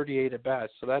and 38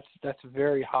 at-bats. So that's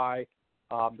very high.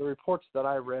 The reports that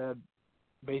I read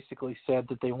basically said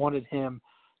that they wanted him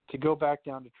to go back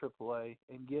down to AAA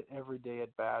and get everyday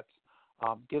at-bats,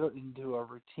 get it into a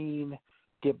routine,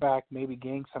 get back, maybe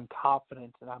gain some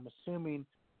confidence. And I'm assuming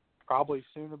probably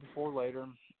sooner before later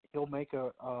he'll make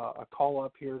a call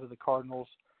up here to the Cardinals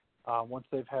once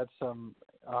they've had some,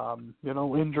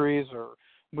 injuries or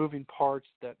moving parts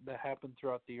that happen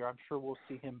throughout the year. I'm sure we'll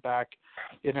see him back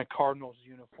in a Cardinals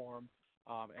uniform.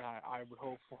 And I would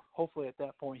hopefully at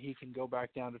that point he can go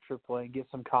back down to AAA and get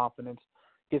some confidence,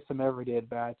 get some everyday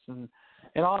at-bats. And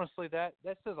honestly, that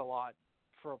says a lot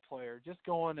for a player. Just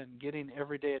going and getting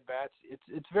everyday at-bats,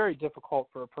 it's very difficult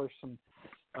for a person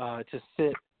to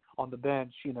sit on the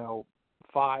bench,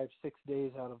 5-6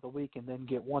 days out of the week and then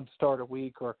get one start a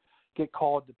week or get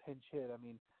called to pinch hit. I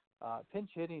mean, pinch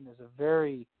hitting is a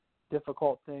very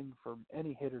difficult thing for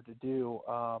any hitter to do,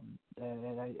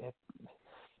 and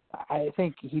I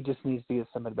think he just needs to get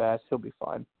some at-bats. He'll be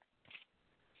fine.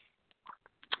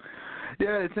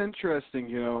 Yeah, it's interesting.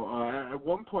 At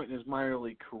one point in his minor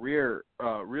league career,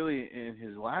 really in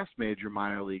his last major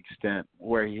minor league stint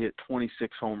where he hit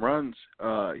 26 home runs,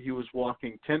 he was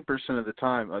walking 10% of the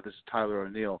time. This is Tyler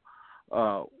O'Neill,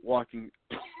 walking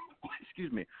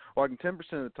 10%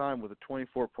 of the time with a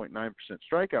 24.9%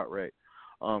 strikeout rate.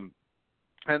 And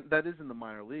that is in the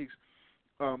minor leagues.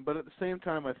 But at the same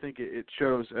time, I think it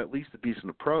shows at least a decent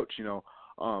approach.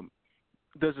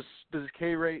 Does his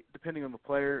K rate, depending on the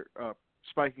player,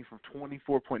 spiking from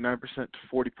 24.9% to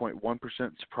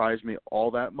 40.1% surprise me all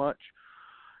that much?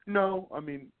 No. I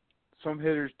mean, some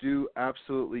hitters do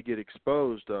absolutely get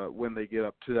exposed when they get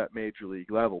up to that major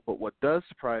league level. But what does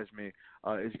surprise me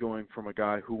is going from a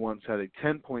guy who once had a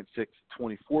 10.6 to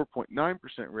 24.9%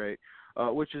 rate,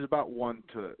 which is about 1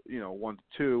 to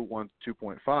 2, 1 to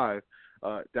 2.5,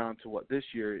 down to what this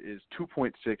year is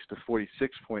 2.6 to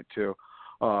 46.2.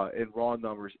 In raw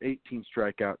numbers, 18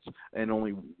 strikeouts and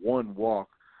only 1 walk.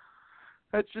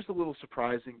 That's just a little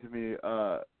surprising to me.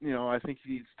 I think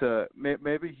he needs to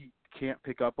maybe he can't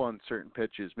pick up on certain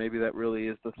pitches. Maybe that really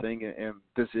is the thing, and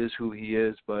this is who he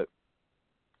is. But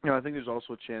I think there's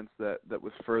also a chance that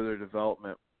with further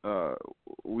development,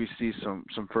 we see some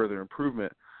further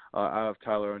improvement out of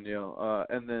Tyler O'Neill.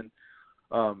 And then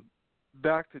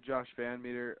back to Josh Van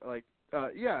Meter,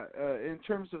 in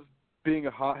terms of being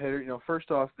a hot hitter, first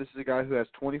off, this is a guy who has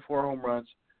 24 home runs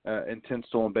and 10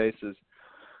 stolen bases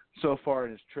so far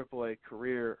in his AAA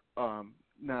career.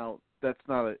 Now, that's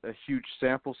not a huge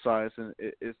sample size, and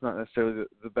it's not necessarily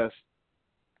the best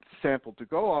sample to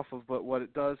go off of, but what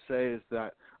it does say is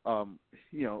that,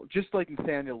 just like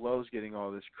Nathaniel Lowe's getting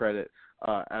all this credit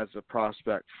as a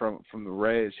prospect from the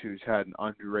Rays, who's had an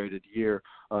underrated year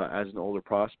as an older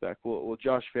prospect. Well,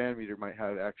 Josh Van Meter might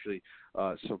have actually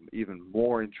some even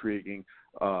more intriguing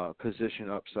position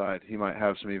upside. He might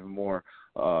have some even more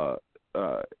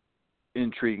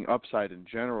intriguing upside in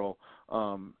general.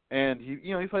 And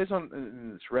he plays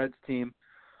in this Reds team.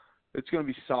 It's going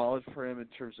to be solid for him in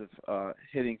terms of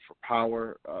hitting for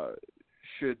power.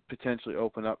 should potentially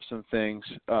open up some things,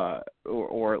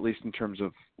 or at least in terms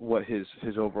of what his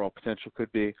overall potential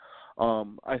could be.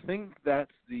 I think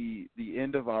that's the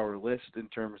end of our list in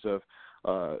terms of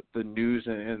the news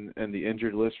and the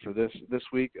injured list for this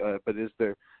week. But is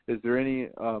there any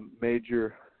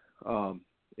major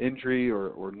injury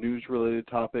or news related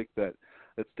topic that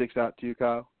sticks out to you,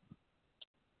 Kyle?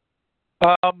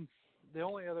 The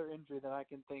only other injury that I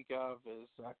can think of is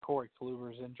Corey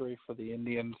Kluber's injury for the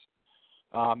Indians.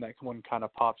 That one kind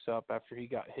of pops up after he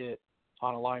got hit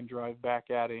on a line drive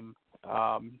back at him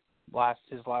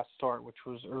his last start, which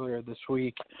was earlier this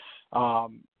week.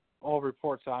 All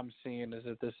reports I'm seeing is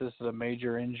that this is a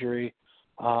major injury.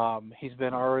 He's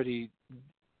been already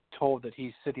told that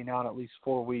he's sitting out at least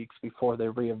 4 weeks before they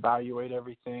reevaluate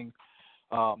everything.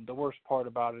 The worst part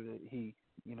about it is he's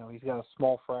got a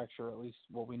small fracture, at least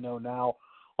what we know now,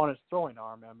 on his throwing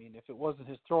arm. I mean, if it wasn't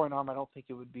his throwing arm, I don't think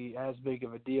it would be as big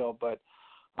of a deal. But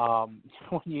when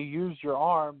you use your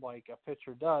arm like a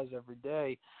pitcher does every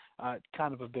day, it's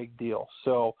kind of a big deal.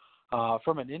 So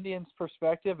from an Indians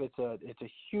perspective, it's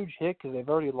a huge hit because they've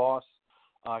already lost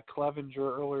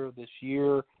Clevenger earlier this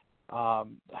year.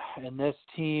 And this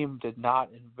team did not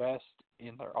invest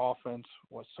in their offense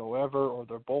whatsoever or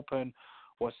their bullpen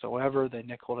whatsoever. They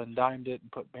nickeled and dimed it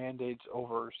and put Band-Aids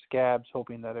over scabs,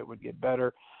 hoping that it would get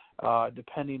better.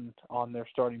 Depending on their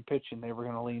starting pitching, they were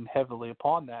going to lean heavily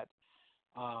upon that.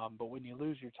 But when you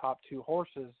lose your top two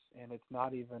horses and it's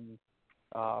not even,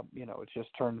 it's just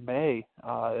turned May,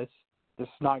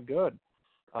 it's not good.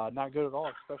 Not good at all,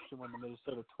 especially when the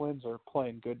Minnesota Twins are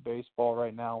playing good baseball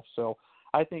right now. So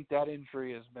I think that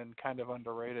injury has been kind of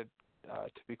underrated,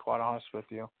 to be quite honest with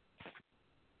you.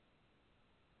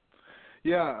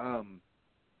 Yeah, I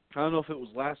don't know if it was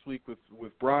last week with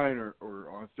Brian or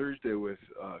on Thursday with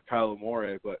Kyle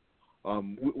Amore, but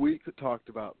we talked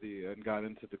about and got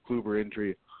into the Kluber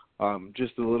injury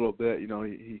just a little bit.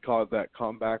 He called that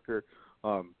comebacker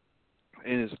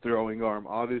in his throwing arm.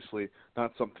 Obviously,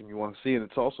 not something you want to see, and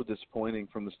it's also disappointing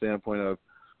from the standpoint of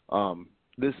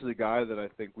this is a guy that I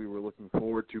think we were looking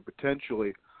forward to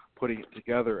potentially putting it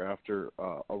together after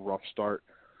a rough start,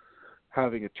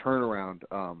 having a turnaround.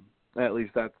 At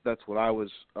least that's what I was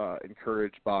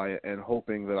encouraged by and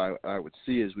hoping that I would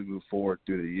see as we move forward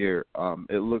through the year.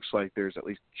 It looks like there's at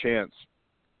least a chance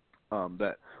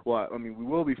we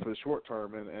will be for the short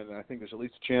term, and I think there's at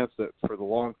least a chance that for the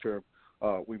long term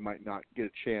we might not get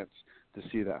a chance to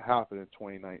see that happen in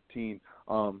 2019.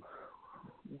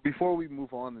 Before we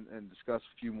move on and discuss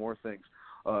a few more things,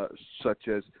 such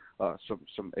as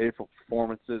some April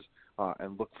performances,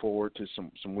 and look forward to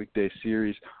some weekday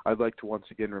series, I'd like to once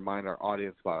again remind our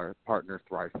audience about our partner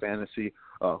Thrive Fantasy,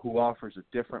 who offers a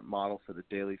different model for the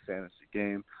daily fantasy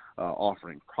game,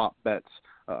 offering prop bets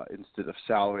instead of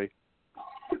salary.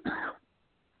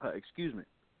 Excuse me.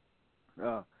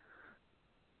 Go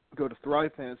to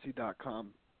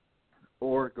thrivefantasy.com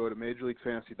or go to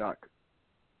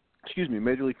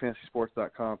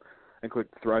MajorLeagueFantasySports.com and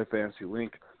click the Thrive Fantasy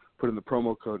link. Put in the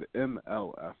promo code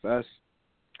MLFS.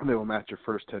 And they will match your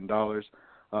first $10.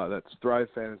 That's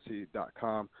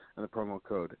thrivefantasy.com and the promo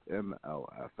code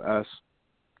MLFS.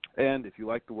 And if you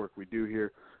like the work we do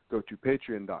here, go to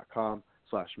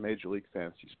patreon.com/Major League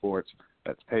Fantasy Sports.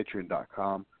 That's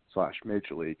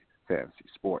patreon.com/Major League Fantasy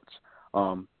Sports.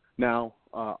 Now,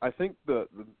 I think the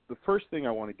first thing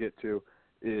I want to get to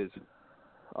is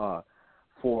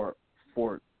for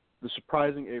the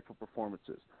surprising April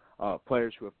performances.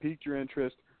 Players who have piqued your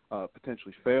interest,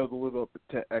 potentially failed to live up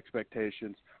to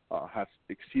expectations, have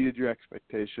exceeded your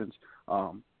expectations.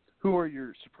 Who are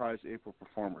your surprise April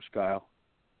performers, Kyle?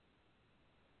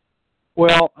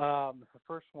 Well, the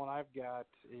first one I've got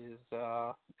is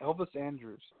Elvis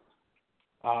Andrus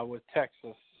with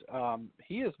Texas.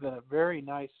 He has been a very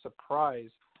nice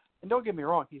surprise. And don't get me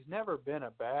wrong, he's never been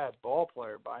a bad ball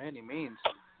player by any means.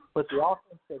 But the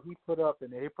offense that he put up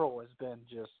in April has been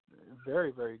just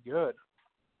very, very good.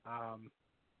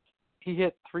 He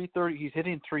hit 330. He's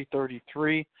hitting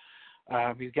 333.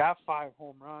 He's got 5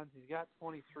 home runs. He's got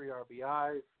 23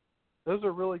 RBIs. Those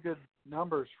are really good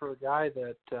numbers for a guy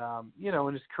that,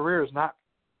 in his career has not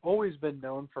always been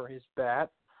known for his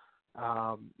bat.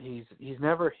 He's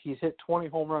hit 20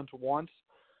 home runs once,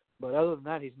 but other than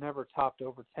that, he's never topped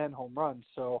over 10 home runs.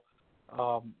 So,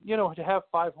 to have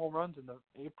 5 home runs in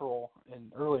April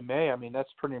and early May, I mean,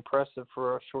 that's pretty impressive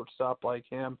for a shortstop like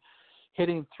him.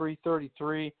 Hitting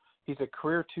 333. He's a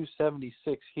career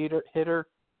 276 hitter,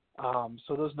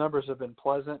 so those numbers have been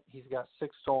pleasant. He's got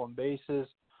 6 stolen bases.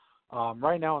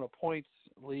 Right now in a points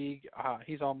league,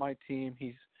 he's on my team.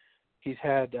 He's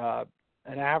had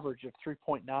an average of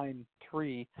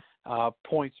 3.93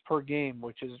 points per game,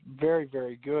 which is very,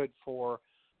 very good for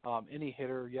any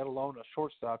hitter, yet alone a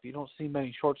shortstop. You don't see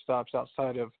many shortstops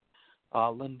outside of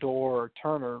Lindor or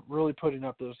Turner really putting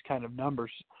up those kind of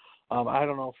numbers. I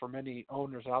don't know for many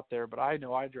owners out there, but I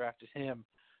know I drafted him.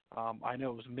 I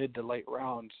know it was mid to late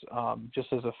rounds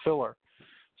just as a filler.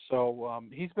 So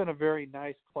he's been a very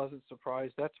nice, pleasant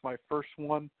surprise. That's my first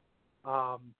one.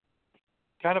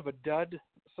 Kind of a dud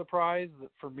surprise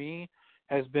that for me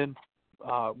has been,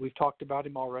 we've talked about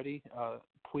him already,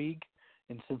 Puig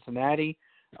in Cincinnati.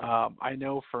 I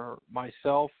know for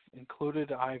myself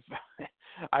included, I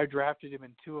drafted him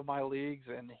in 2 of my leagues,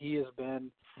 and he has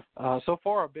been so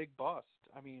far a big bust.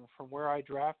 I mean, from where I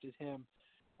drafted him,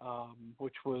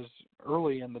 which was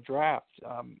early in the draft,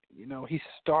 he's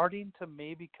starting to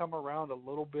maybe come around a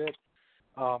little bit.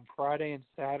 Friday and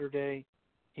Saturday,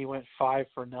 he went 5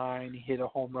 for 9. He hit a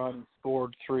home run,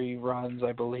 scored 3 runs,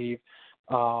 I believe.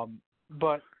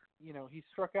 But he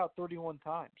struck out 31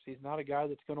 times. He's not a guy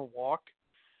that's going to walk.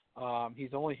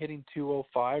 He's only hitting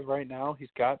 .205 right now. He's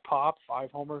got pop,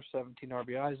 5 homers, 17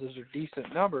 RBIs. Those are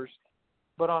decent numbers.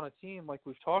 But on a team like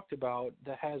we've talked about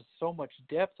that has so much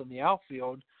depth in the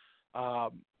outfield,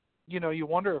 you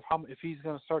wonder if he's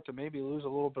going to start to maybe lose a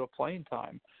little bit of playing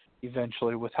time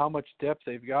eventually with how much depth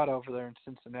they've got over there in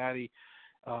Cincinnati.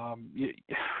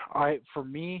 For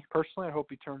me personally, I hope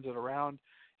he turns it around,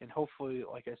 and hopefully,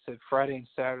 like I said, Friday and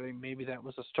Saturday, maybe that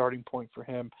was a starting point for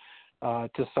him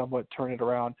to somewhat turn it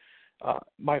around.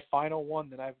 My final one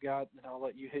that I've got, and I'll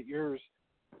let you hit yours,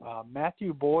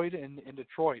 Matthew Boyd in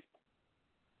Detroit.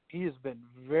 He has been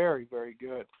very, very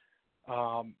good.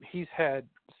 He's had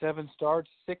 7 starts.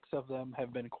 6 of them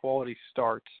have been quality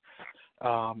starts.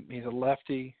 He's a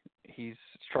lefty. He's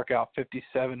struck out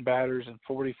 57 batters in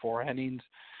 44 innings.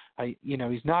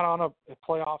 He's not on a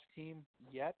playoff team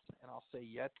yet, and I'll say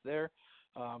yet there,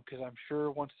 because I'm sure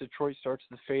once Detroit starts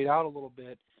to fade out a little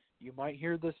bit, you might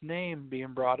hear this name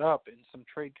being brought up in some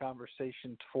trade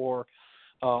conversations for,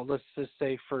 let's just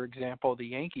say, for example, the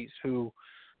Yankees, who,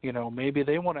 maybe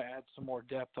they want to add some more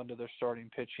depth under their starting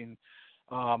pitching,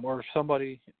 or if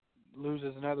somebody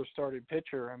loses another starting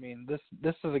pitcher. I mean,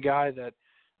 this is a guy that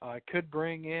could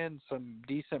bring in some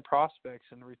decent prospects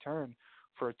in return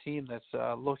for a team that's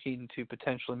looking to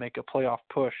potentially make a playoff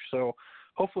push. So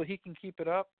hopefully he can keep it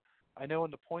up. I know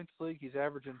in the points league he's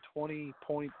averaging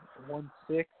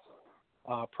 20.16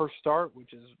 per start,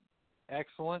 which is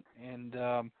excellent. And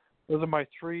those are my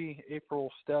 3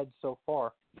 April studs so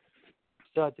far.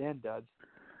 Studs and duds.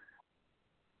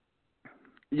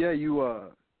 Yeah,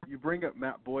 you bring up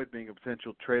Matt Boyd being a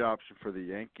potential trade option for the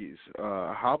Yankees.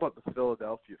 How about the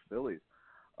Philadelphia Phillies?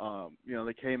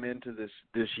 They came into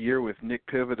this year with Nick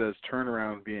Pivota's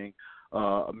turnaround being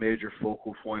a major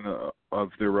focal point of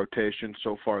their rotation.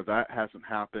 So far, that hasn't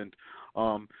happened.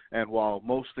 And while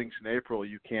most things in April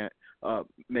you can't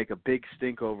make a big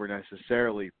stink over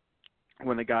necessarily,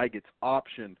 when a guy gets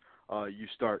optioned, you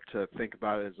start to think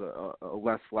about it as a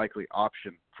less likely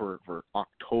option for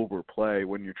October play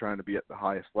when you're trying to be at the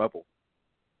highest level.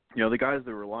 The guys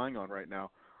they're relying on right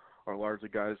now are largely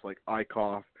guys like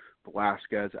Eichhoff,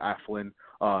 Velasquez, Eflin,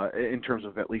 in terms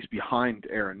of at least behind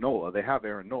Aaron Nola. They have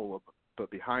Aaron Nola,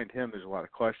 but behind him there's a lot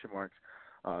of question marks.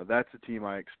 That's a team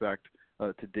I expect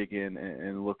to dig in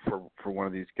and look for one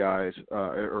of these guys,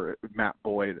 or Matt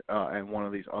Boyd, and one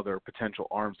of these other potential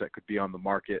arms that could be on the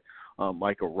market,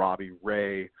 like a Robbie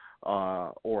Ray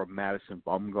or a Madison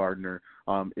Bumgarner.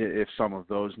 If some of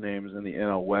those names in the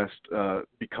NL West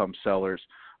become sellers,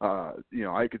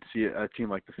 I could see a team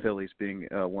like the Phillies being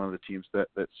one of the teams that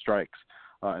strikes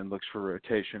and looks for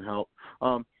rotation help.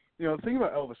 The thing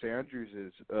about Elvis Andrus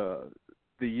is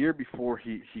the year before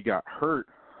he got hurt,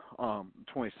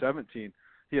 2017,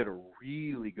 he had a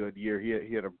really good year.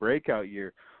 He had a breakout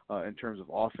year in terms of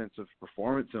offensive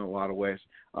performance in a lot of ways,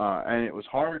 and it was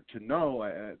hard to know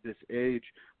at this age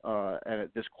and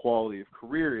at this quality of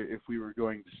career if we were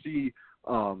going to see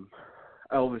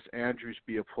Elvis Andrus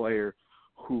be a player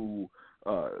who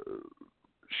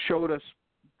showed us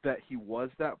that he was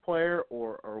that player,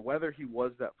 or whether he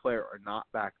was that player or not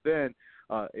back then,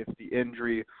 if the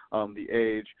injury, the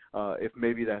age, if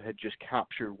maybe that had just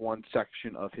captured one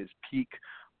section of his peak.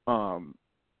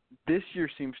 This year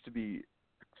seems to be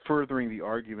furthering the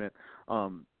argument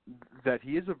that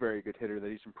he is a very good hitter, that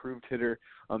he's an improved hitter,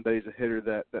 that he's a hitter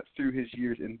that through his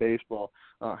years in baseball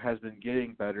has been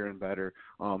getting better and better.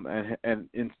 And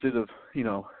instead of,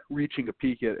 reaching a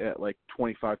peak at like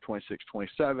 25, 26,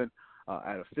 27,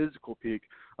 at a physical peak,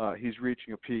 he's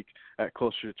reaching a peak at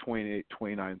closer to 28,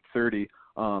 29, 30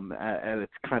 at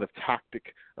its kind of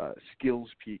tactic skills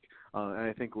peak. And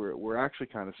I think we're actually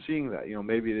kind of seeing that.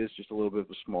 Maybe it is just a little bit of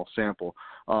a small sample.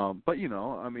 But, you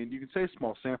can say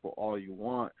small sample all you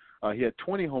want. He had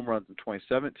 20 home runs in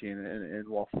 2017, and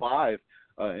while 5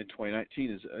 in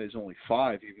 2019 is only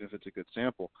 5, even if it's a good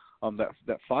sample.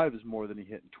 That 5 is more than he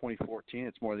hit in 2014.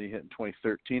 It's more than he hit in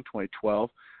 2013, 2012.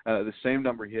 The same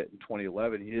number he hit in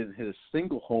 2011. He didn't hit a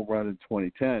single home run in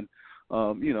 2010.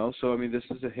 So this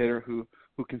is a hitter who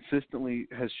consistently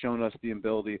has shown us the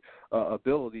ability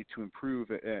to improve,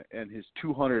 and his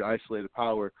 200 isolated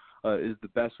power is the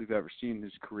best we've ever seen in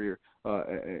his career,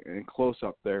 and close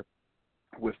up there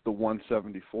with the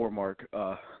 174 mark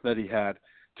that he had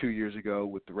 2 years ago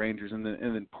with the Rangers. And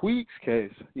then Puig's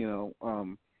case, if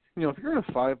you're in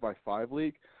a 5x5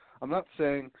 league, I'm not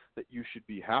saying that you should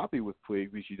be happy with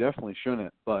Puig, because you definitely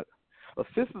shouldn't. But a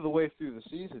fifth of the way through the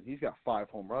season, he's got 5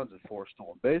 home runs and 4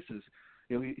 stolen bases.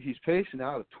 He's pacing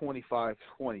out a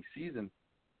 25-20 season.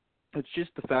 It's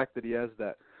just the fact that he has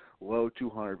that low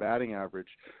 200 batting average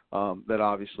that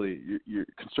obviously you're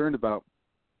concerned about.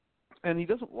 And he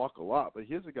doesn't walk a lot, but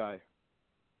he is a guy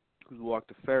who's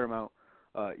walked a fair amount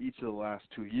each of the last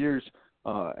 2 years,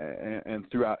 and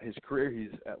throughout his career,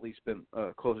 he's at least been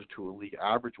closer to a league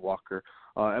average walker,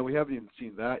 and we haven't even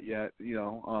seen that yet.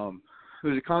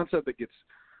 There's a concept that gets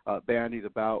bandied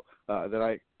about that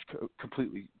I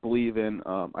completely believe in.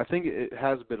 I think it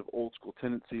has a bit of old school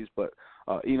tendencies, but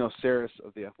Eno Sarris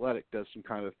of The Athletic does some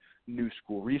kind of new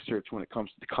school research when it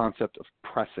comes to the concept of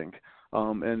pressing.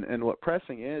 And what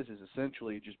pressing is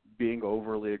essentially just being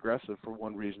overly aggressive for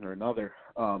one reason or another.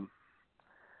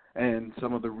 And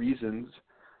some of the reasons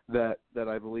that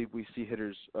I believe we see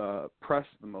hitters press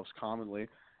the most commonly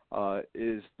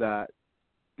is that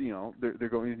they're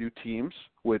going to new teams,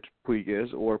 which Puig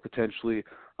is, or potentially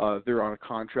they're on a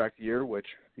contract year, which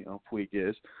Puig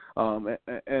is,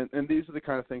 and these are the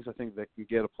kind of things I think that can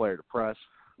get a player to press.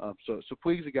 So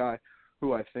Puig's a guy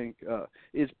who I think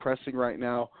is pressing right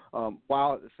now,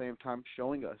 while at the same time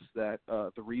showing us that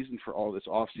the reason for all this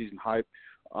offseason hype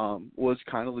was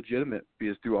kind of legitimate,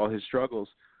 because through all his struggles,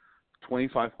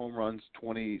 25 home runs,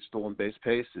 20 stolen base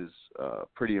pace is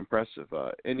pretty impressive.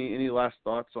 Any last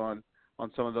thoughts on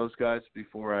some of those guys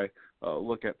before I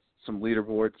look at some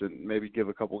leaderboards and maybe give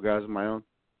a couple guys of my own?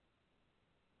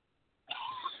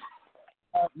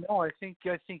 No, I think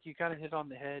you kind of hit on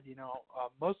the head.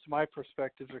 Most of my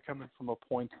perspectives are coming from a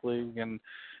points league, and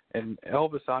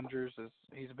Elvis Andrus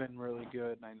he's been really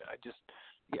good. And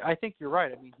I think you're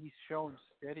right. I mean, he's shown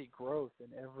steady growth in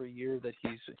every year that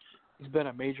he's been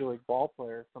a major league ball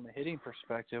player. From a hitting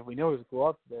perspective, we know his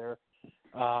glove's there,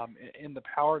 and the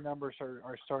power numbers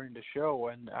are starting to show.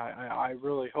 And I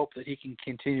really hope that he can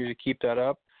continue to keep that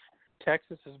up.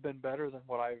 Texas has been better than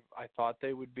what I thought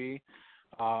they would be.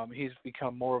 He's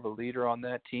become more of a leader on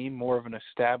that team, more of an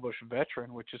established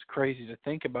veteran, which is crazy to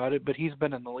think about it. But he's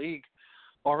been in the league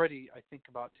already, I think,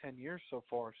 about 10 years so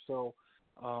far. So,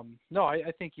 no,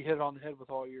 I think you hit it on the head with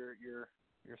all your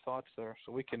thoughts there.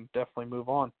 So we can definitely move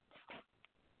on.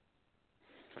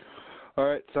 All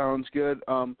right, sounds good.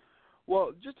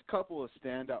 Well, just a couple of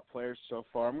standout players so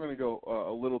far. I'm going to go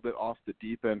a little bit off the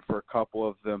deep end for a couple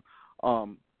of them.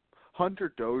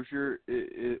 Hunter Dozier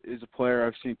is a player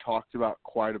I've seen talked about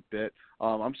quite a bit.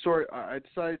 I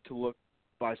decided to look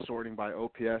by sorting by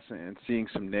OPS and seeing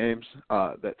some names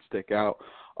that stick out.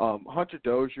 Hunter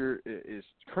Dozier is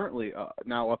currently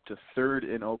now up to third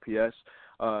in OPS.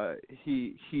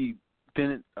 He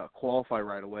didn't qualify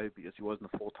right away because he wasn't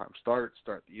a full-time starter to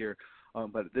start the year.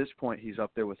 But at this point, he's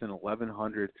up there within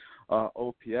 1,100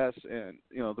 OPS. And,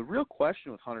 the real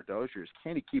question with Hunter Dozier is,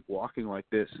 can he keep walking like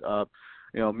this?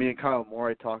 Me and Kyle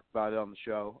Morey talked about it on the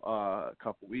show a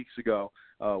couple weeks ago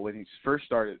when he first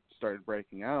started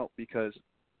breaking out, because,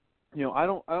 I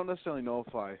don't necessarily know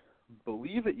if I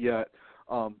believe it yet.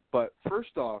 But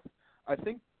first off, I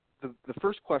think the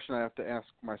first question I have to ask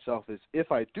myself is, if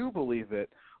I do believe it,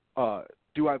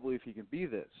 do I believe he can be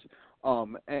this?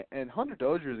 And Hunter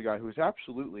Dozier is a guy who's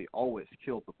absolutely always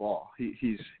killed the ball.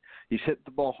 He's hit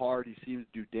the ball hard. He seems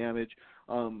to do damage.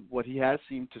 What he has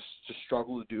seemed to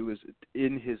struggle to do is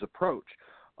in his approach.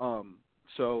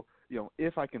 So,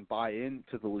 if I can buy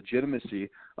into the legitimacy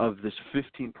of this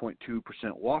 15.2%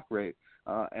 walk rate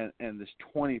and this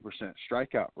 20%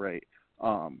 strikeout rate,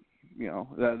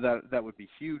 that would be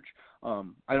huge. I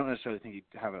don't necessarily think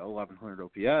he'd have an 1,100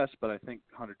 OPS, but I think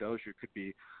Hunter Dozier could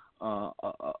be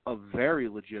a very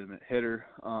legitimate hitter.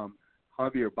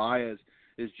 Javier Baez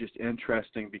is just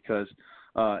interesting because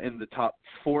in the top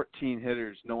 14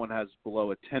 hitters, no one has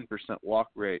below a 10% walk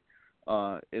rate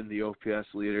in the OPS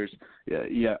leaders.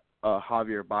 Yeah,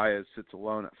 Javier Baez sits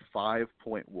alone at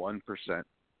 5.1%,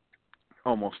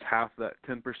 almost half that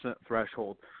 10%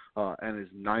 threshold, and is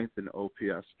ninth in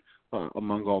OPS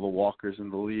among all the walkers in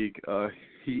the league.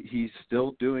 He's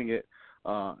still doing it.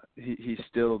 He's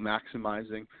still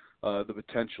maximizing the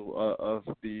potential of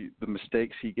the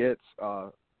mistakes he gets.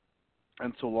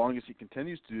 And so long as he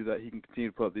continues to do that, he can continue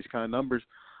to put up these kind of numbers.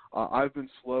 I've been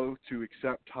slow to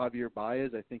accept Javier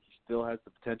Baez. I think he still has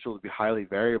the potential to be highly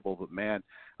variable, but man,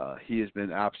 he has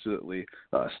been absolutely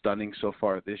stunning so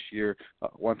far this year.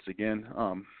 Once again,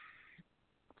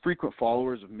 frequent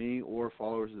followers of me or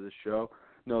followers of this show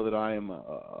know that I am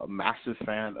a massive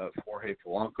fan of Jorge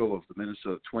Polanco of the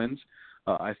Minnesota Twins.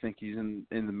 I think he's in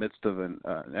the midst of an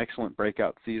excellent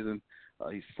breakout season.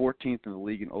 He's 14th in the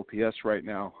league in OPS right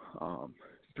now,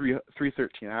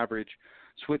 313 average.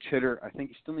 Switch hitter, I think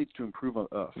he still needs to improve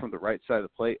from the right side of the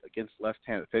plate against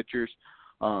left-handed pitchers.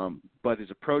 But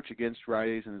his approach against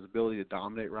righties and his ability to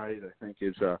dominate righties, I think,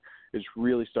 is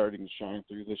really starting to shine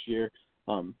through this year.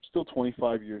 Still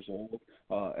 25 years old.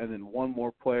 And then one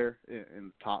more player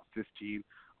in the top 15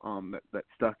 that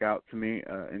stuck out to me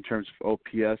in terms of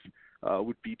OPS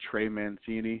would be Trey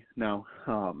Mancini. Now,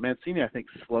 Mancini, I think,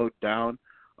 slowed down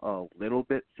a little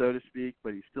bit, so to speak,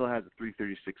 but he still has a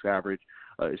 336 average.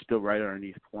 Is still right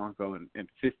underneath Polanco and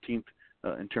 15th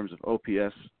in terms of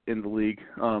OPS in the league.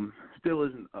 Still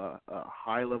isn't a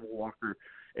high-level walker,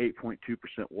 8.2%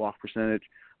 walk percentage.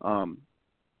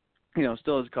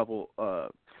 Still has a couple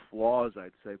flaws,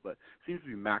 I'd say, but seems to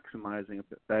be maximizing a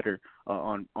bit better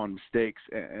on mistakes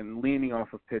and leaning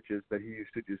off of pitches that he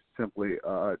used to just simply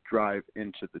drive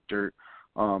into the dirt.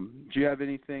 Do you have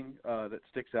anything that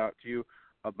sticks out to you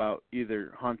about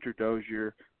either Hunter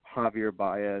Dozier, Javier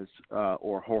Baez,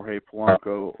 or Jorge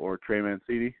Polanco or Trey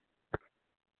Mancini?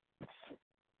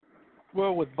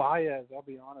 Well, with Baez, I'll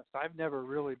be honest, I've never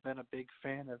really been a big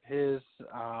fan of his.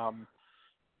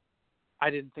 I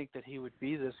didn't think that he would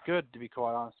be this good, to be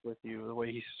quite honest with you, the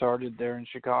way he started there in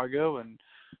Chicago.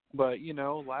 But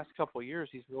last couple of years,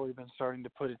 he's really been starting to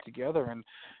put it together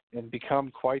and become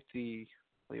quite the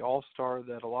all-star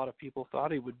that a lot of people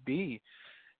thought he would be.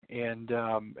 And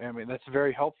that's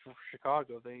very helpful for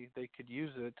Chicago. They could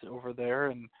use it over there.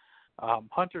 And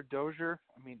Hunter Dozier,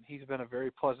 he's been a very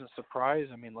pleasant surprise.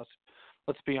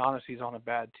 Let's be honest, he's on a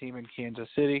bad team in Kansas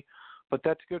City, but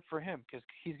that's good for him because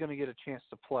he's going to get a chance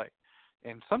to play.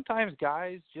 And sometimes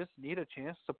guys just need a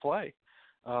chance to play.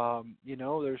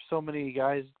 There's so many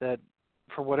guys that,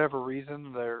 for whatever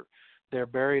reason, they're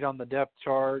buried on the depth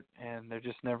chart and they're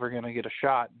just never going to get a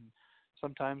shot. And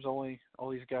sometimes all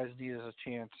these guys need is a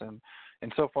chance.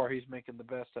 And so far he's making the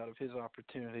best out of his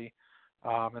opportunity.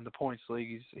 In the points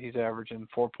league, he's averaging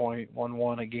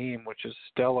 4.11 a game, which is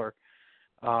stellar.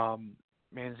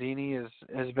 Mancini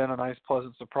has been a nice,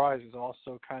 pleasant surprise. He's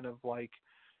also kind of like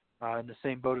in the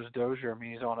same boat as Dozier.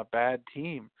 He's on a bad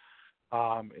team,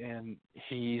 and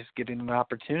he's getting an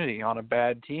opportunity on a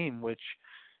bad team, which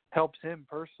helps him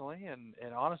personally. And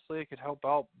honestly, it could help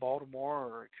out Baltimore,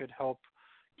 or it could help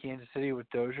Kansas City with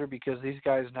Dozier, because these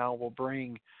guys now will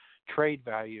bring trade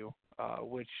value,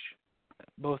 which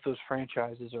both those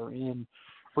franchises are in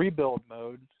rebuild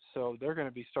mode. So they're going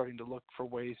to be starting to look for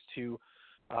ways to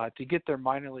get their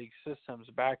minor league systems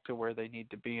back to where they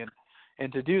need to be.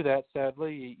 And to do that,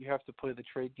 sadly, you have to play the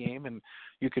trade game, and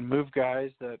you can move guys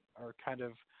that are kind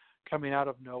of coming out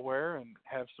of nowhere and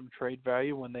have some trade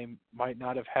value when they might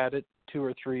not have had it 2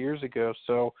 or 3 years ago.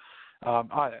 So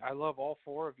I love all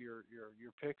four of your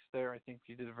picks there. I think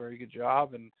you did a very good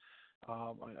job, and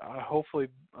I hopefully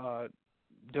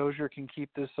Dozier can keep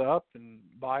this up, and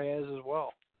Baez as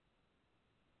well.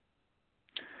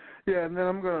 Yeah, and then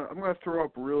I'm gonna throw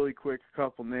up really quick a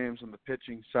couple names on the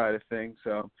pitching side of things.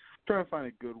 I'm trying to find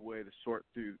a good way to sort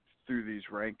through these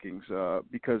rankings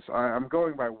because I'm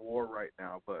going by WAR right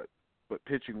now, but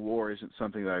pitching WAR isn't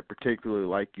something that I particularly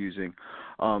like using.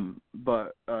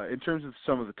 But in terms of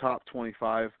some of the top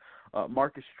 25,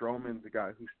 Marcus Stroman's a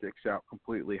guy who sticks out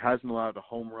completely. Hasn't allowed a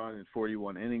home run in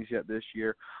 41 innings yet this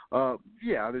year.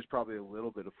 There's probably a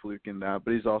little bit of fluke in that,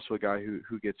 but he's also a guy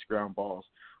who gets ground balls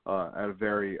at a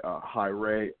very high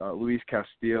rate. Luis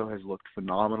Castillo has looked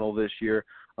phenomenal this year,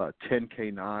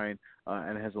 10K9,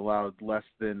 and has allowed less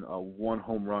than one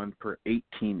home run per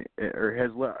 18, or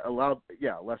has allowed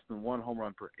less than one home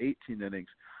run per 18 innings.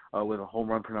 With a home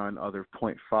run per 9 other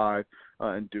 0.5,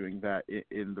 and doing that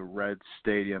in the Reds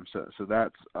Stadium. So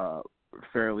that's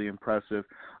fairly impressive.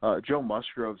 Joe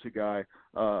Musgrove's a guy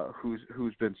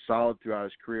who's been solid throughout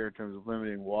his career in terms of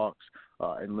limiting walks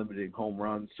and limiting home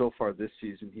runs. So far this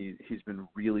season, he's been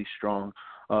really strong.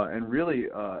 And really,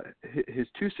 his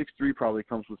 2.63 probably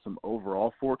comes with some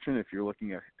overall fortune if you're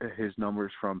looking at his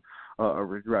numbers from a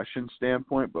regression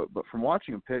standpoint. But from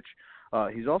watching him pitch,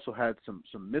 he's also had some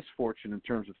misfortune in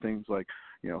terms of things like,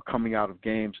 coming out of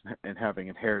games and having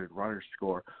inherited runners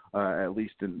score, at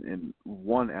least in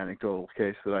one anecdotal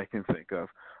case that I can think of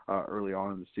early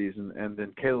on in the season. And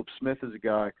then Caleb Smith is a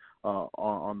guy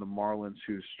on the Marlins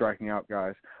who's striking out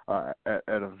guys at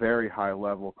a very high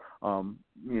level.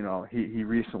 He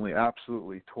recently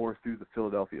absolutely tore through the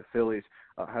Philadelphia Phillies,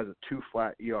 has a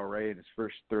 2-flat ERA in his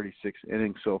first 36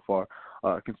 innings so far.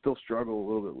 Can still struggle a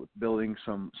little bit with building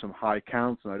some high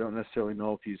counts, and I don't necessarily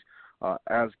know if he's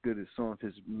as good as some of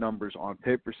his numbers on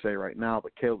paper say right now,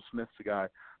 but Caleb Smith's a guy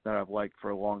that I've liked for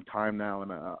a long time now,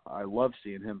 and I love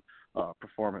seeing him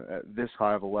perform at this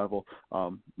high of a level.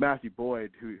 Matthew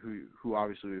Boyd, who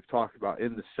obviously we've talked about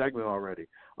in the segment already,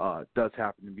 does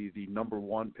happen to be the number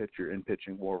one pitcher in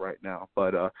pitching WAR right now.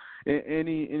 But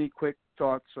any quick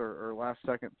thoughts or last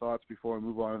second thoughts before we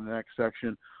move on to the next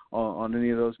section on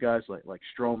any of those guys like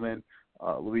Stroman,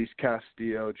 Luis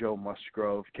Castillo, Joe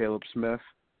Musgrove, Caleb Smith?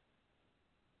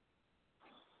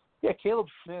 Yeah, Caleb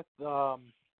Smith,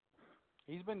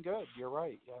 he's been good. You're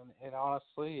right. And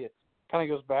honestly, it kind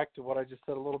of goes back to what I just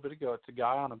said a little bit ago. It's a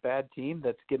guy on a bad team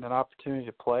that's getting an opportunity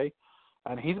to play,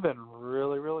 and he's been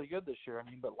really, really good this year.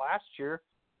 But last year,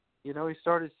 he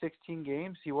started 16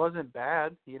 games. He wasn't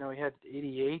bad. He had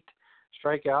 88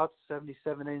 strikeouts,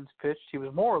 77 innings pitched. He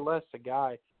was more or less a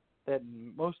guy that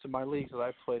in most of my leagues that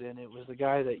I played in, it was the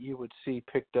guy that you would see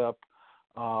picked up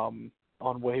on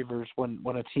waivers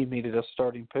when a team needed a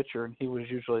starting pitcher, and he was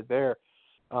usually there.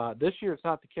 This year it's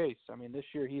not the case. This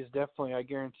year he's definitely, I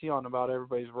guarantee, on about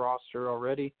everybody's roster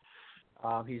already.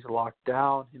 He's locked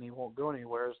down, and he won't go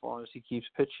anywhere as long as he keeps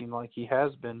pitching like he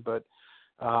has been. But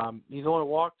he's only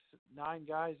walked 9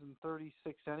 guys in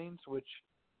 36 innings, which,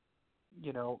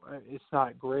 it's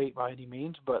not great by any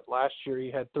means. But last year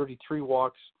he had 33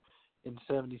 walks in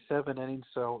 77 innings,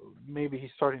 so maybe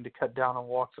he's starting to cut down on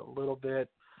walks a little bit.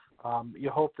 You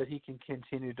hope that he can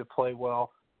continue to play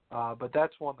well. But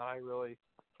that's one that I really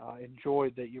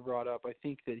enjoyed that you brought up. I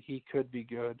think that he could be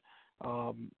good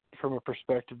from a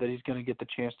perspective that he's going to get the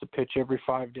chance to pitch every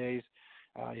 5 days.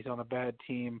 He's on a bad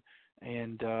team,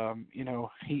 and,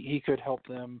 he could help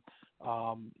them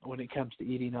when it comes to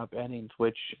eating up innings,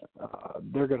 which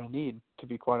they're going to need, to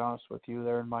be quite honest with you,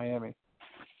 there in Miami.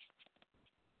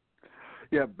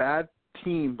 Yeah, bad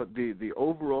team, but the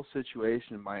overall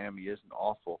situation in Miami isn't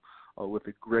awful, with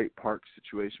a great park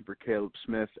situation for Caleb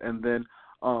Smith. And then,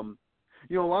 a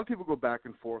lot of people go back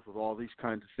and forth with all these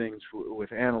kinds of things with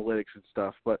analytics and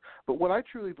stuff, but what I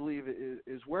truly believe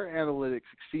is where analytics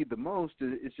succeed the most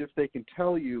is if they can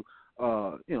tell you,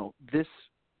 this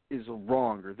is a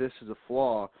wrong or this is a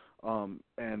flaw,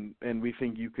 and we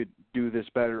think you could do this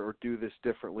better or do this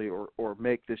differently or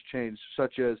make this change,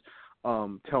 such as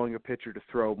telling a pitcher to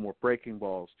throw more breaking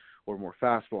balls or more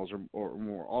fastballs or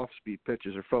more off-speed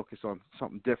pitches or focus on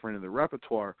something different in the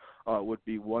repertoire would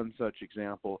be one such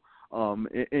example.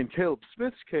 In Caleb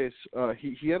Smith's case,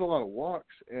 he had a lot of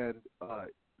walks, and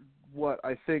what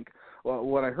I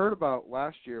heard about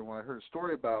last year, when I heard a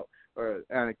story about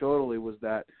anecdotally, was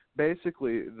that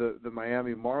basically the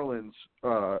Miami Marlins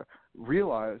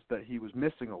realized that he was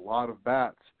missing a lot of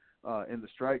bats in the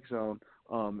strike zone.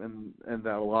 And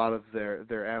that a lot of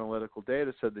their analytical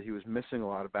data said that he was missing a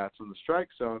lot of bats in the strike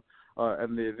zone,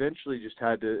 and they eventually just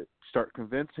had to start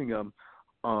convincing him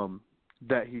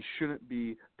that he shouldn't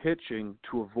be pitching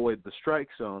to avoid the strike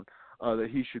zone, that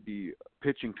he should be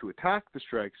pitching to attack the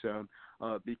strike zone,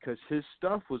 because his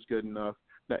stuff was good enough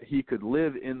that he could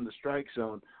live in the strike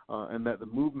zone, and that the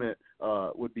movement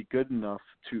would be good enough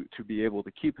to be able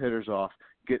to keep hitters off,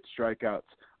 get strikeouts,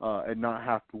 and not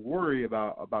have to worry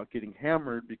about getting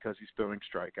hammered because he's throwing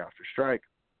strike after strike.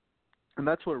 And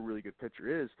that's what a really good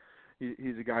pitcher is.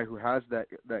 He's a guy who has that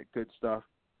good stuff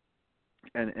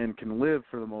and can live,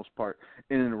 for the most part,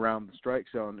 in and around the strike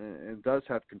zone and does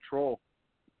have control.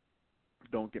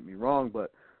 Don't get me wrong,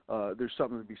 but there's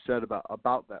something to be said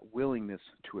about that willingness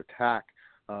to attack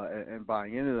and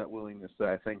buying into that willingness that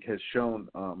I think has shown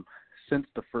since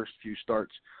the first few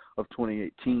starts of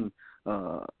 2018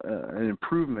 an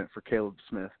improvement for Caleb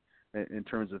Smith in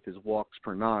terms of his walks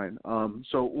per 9.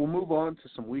 So we'll move on to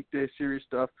some weekday series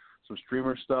stuff, some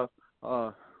streamer stuff.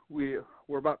 We're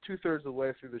about 2/3 of the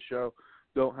way through the show.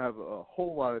 Don't have a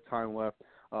whole lot of time left.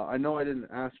 I know I didn't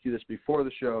ask you this before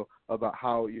the show about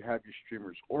how you have your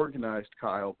streamers organized,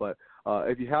 Kyle, but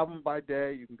if you have them by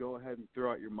day, you can go ahead and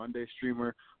throw out your Monday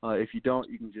streamer. If you don't,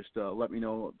 you can just let me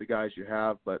know the guys you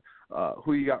have. But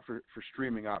who you got for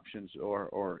streaming options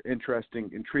or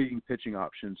intriguing pitching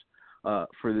options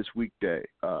for this weekday,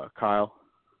 Kyle?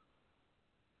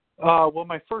 Well,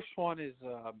 my first one is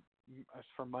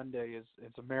for Monday is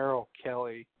Merrill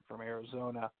Kelly from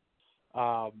Arizona.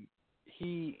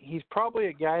 He's probably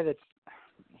a guy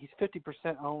he's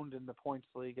 50% owned in the points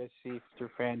league I see through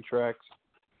Fantrax.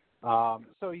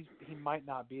 So he might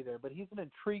not be there, but he's an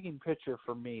intriguing pitcher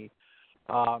for me.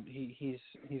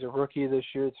 He's a rookie this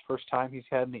year. It's the first time he's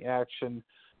had any action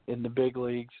in the big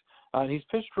leagues, and he's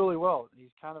pitched really well.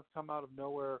 He's kind of come out of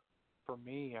nowhere for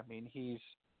me. I mean, he's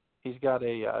got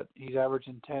he's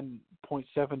averaging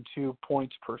 10.72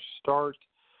 points per start.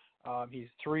 He's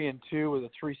 3-2 with a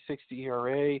 3.60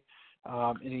 ERA.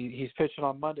 And he's pitching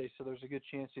on Monday, so there's a good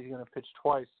chance he's going to pitch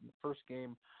twice. And the first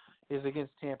game is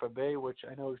against Tampa Bay, which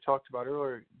I know we've talked about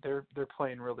earlier. They're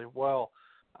playing really well,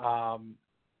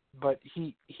 but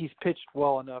he's pitched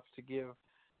well enough to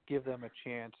give them a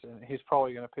chance, and he's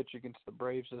probably going to pitch against the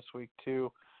Braves this week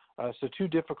too. So 2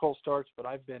 difficult starts, but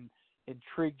I've been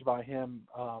intrigued by him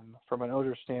from an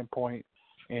owner standpoint,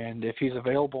 and if he's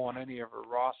available on any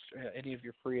of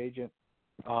your free agent.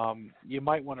 You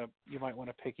might want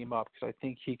to pick him up because I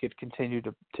think he could continue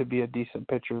to be a decent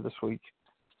pitcher this week.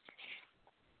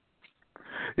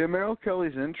 Yeah, Merrill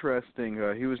Kelly's interesting.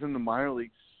 He was in the minor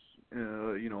leagues,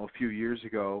 a few years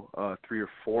ago, 3 or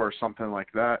 4 or something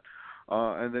like that.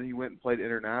 And then he went and played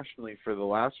internationally for the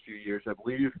last few years, I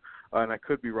believe, and I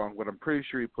could be wrong, but I'm pretty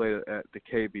sure he played at the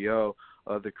KBO,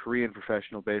 the Korean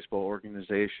Professional Baseball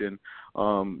Organization.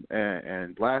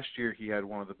 And last year he had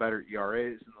one of the better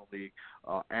ERAs in the league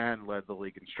and led the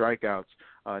league in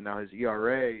strikeouts. Now his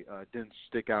ERA didn't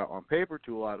stick out on paper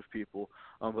to a lot of people,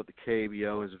 but the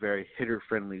KBO is a very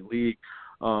hitter-friendly league.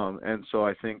 And so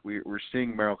I think we're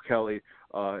seeing Merrill Kelly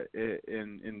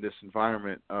in this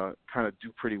environment kind of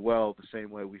do pretty well, the same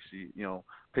way we see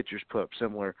pitchers put up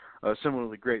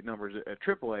similarly great numbers at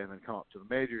AAA and then come up to the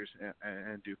majors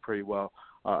and do pretty well.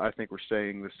 I think we're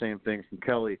saying the same thing from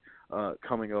Kelly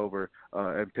coming over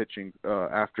and pitching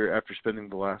after spending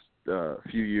the last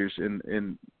few years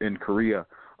in Korea.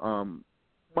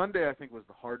 Monday I think was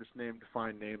the hardest name to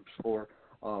find names for.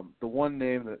 The one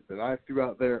name that I threw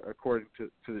out there, according to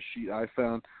the sheet I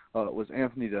found, was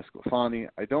Anthony DeSclafani.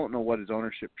 I don't know what his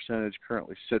ownership percentage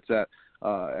currently sits at,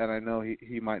 and I know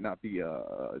he might not be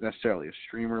necessarily a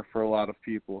streamer for a lot of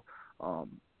people,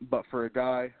 but for a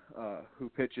guy who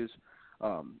pitches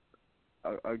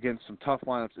against some tough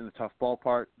lineups in a tough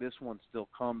ballpark, this one still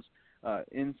comes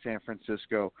in San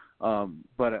Francisco,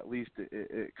 but at least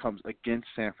it comes against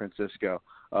San Francisco,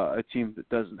 a team that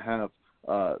doesn't have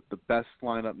the best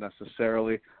lineup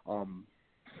necessarily. From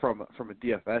a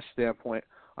DFS standpoint,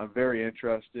 I'm very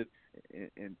interested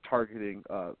in targeting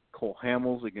Cole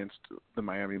Hamels against the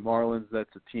Miami Marlins. That's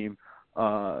a team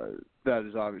that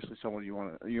is obviously someone you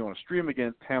want to stream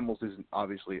against. Hamels isn't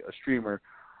obviously a streamer,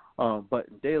 but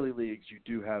in daily leagues you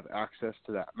do have access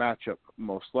to that matchup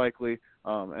most likely.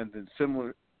 And then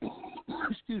similar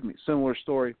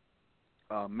story,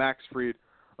 Max Fried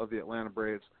of the Atlanta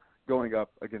Braves going up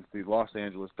against the Los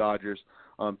Angeles Dodgers.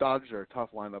 Dodgers are a tough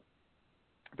lineup.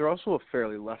 They're also a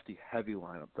fairly lefty-heavy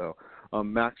lineup, though.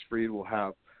 Max Fried will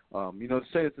have, to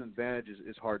say it's an advantage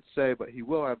is hard to say, but he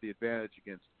will have the advantage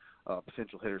against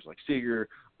potential hitters like Seager,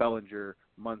 Bellinger,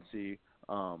 Muncy,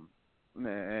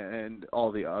 and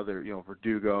all the other,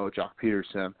 Verdugo, Jock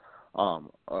Peterson,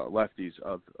 lefties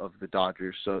of the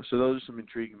Dodgers. So those are some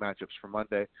intriguing matchups for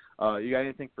Monday. You got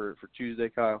anything for Tuesday,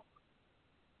 Kyle?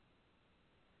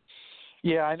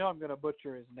 Yeah, I know I'm going to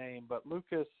butcher his name, but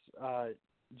Lucas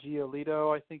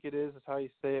Giolito, I think it is how you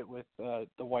say it, with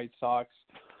the White Sox.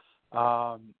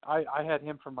 I had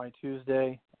him for my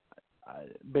Tuesday,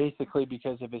 basically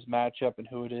because of his matchup and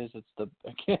who it is.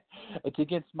 It's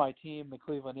against my team, the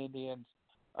Cleveland Indians.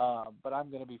 But I'm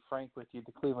going to be frank with you,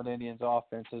 the Cleveland Indians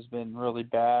offense has been really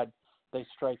bad. They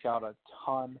strike out a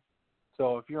ton.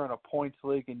 So if you're in a points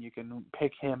league and you can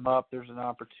pick him up, there's an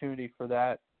opportunity for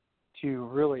that to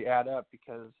really add up,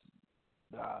 because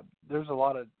there's a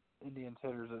lot of Indians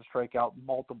hitters that strike out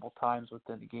multiple times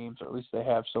within the games, or at least they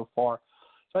have so far.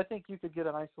 So I think you could get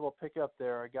a nice little pickup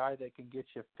there, a guy that can get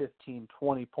you 15,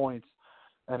 20 points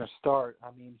and a start. I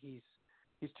mean,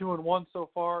 he's 2-1 so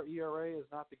far. ERA is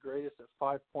not the greatest at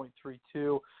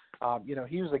 5.32.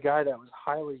 He was a guy that was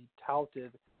highly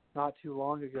touted not too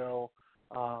long ago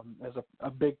as a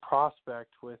big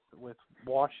prospect with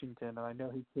Washington, and I know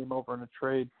he came over in a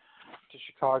trade to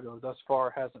Chicago thus far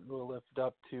hasn't really lived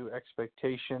up to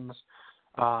expectations.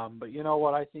 But you know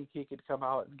what? I think he could come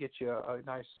out and get you a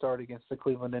nice start against the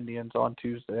Cleveland Indians on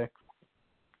Tuesday.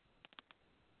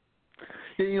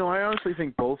 Yeah, I honestly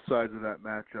think both sides of that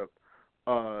matchup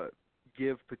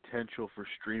give potential for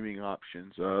streaming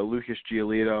options. Lucas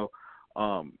Giolito,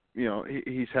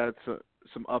 he's had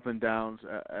some up and downs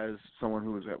as someone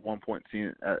who was at one point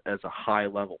seen as a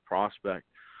high-level prospect.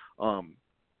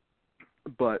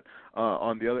 But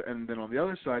on the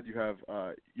other side, you have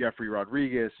Jeffrey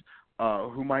Rodriguez,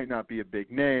 who might not be a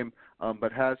big name,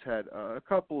 but has had a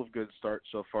couple of good starts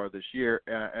so far this year.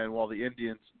 And while the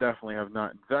Indians definitely have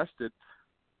not invested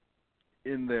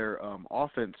in their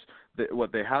offense,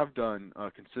 what they have done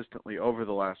consistently over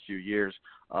the last few years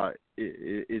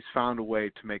is found a way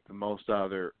to make the most out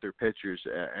of their pitchers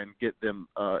and get them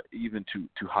even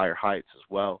to higher heights as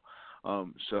well.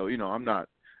 So I'm not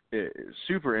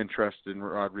super interested in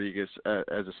Rodriguez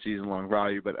as a season-long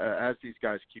value, but as these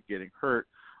guys keep getting hurt,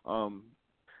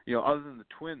 other than the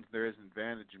Twins, there is an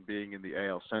advantage in being in the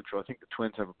AL Central. I think the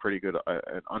Twins have a pretty good,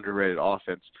 an underrated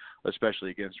offense, especially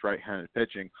against right-handed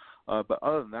pitching. But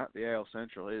other than that, the AL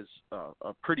Central is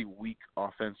a pretty weak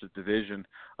offensive division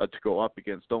to go up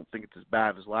against. Don't think it's as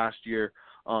bad as last year.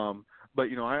 But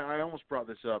I almost brought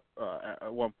this up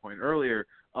at one point earlier.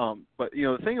 But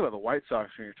the thing about the White Sox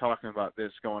when you're talking about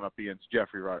this going up against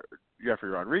Jeffrey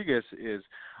Rodriguez is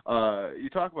you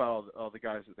talk about all the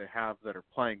guys that they have that are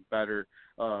playing better,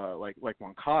 like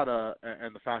Moncada,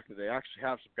 and the fact that they actually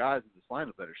have some guys in this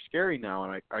lineup that are scary now,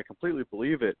 and I completely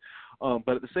believe it.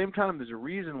 But at the same time, there's a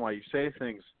reason why you say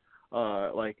things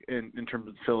like in terms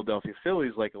of the Philadelphia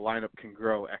Phillies, like a lineup can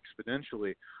grow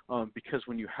exponentially, because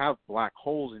when you have black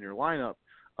holes in your lineup,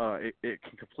 it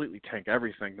can completely tank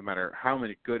everything, no matter how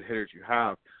many good hitters you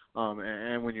have.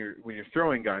 And when you're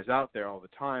throwing guys out there all the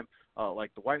time,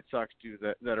 like the White Sox do,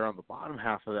 that are on the bottom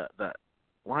half of that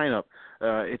lineup,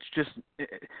 it's just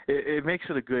it makes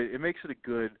it a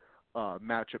good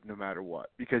matchup no matter what.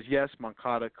 Because yes,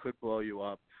 Moncada could blow you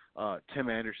up. Tim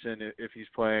Anderson, if he's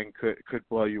playing, could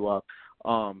blow you up.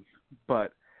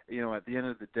 But at the end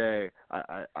of the day,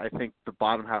 I think the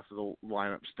bottom half of the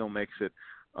lineup still makes it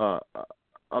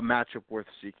a matchup worth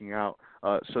seeking out.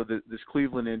 So this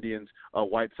Cleveland Indians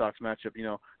White Sox matchup,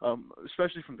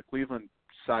 especially from the Cleveland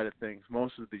side of things,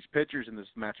 most of these pitchers in this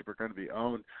matchup are going to be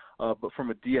owned. But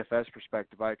from a DFS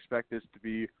perspective, I expect this to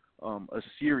be a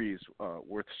series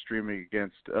worth streaming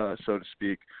against, so to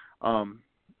speak.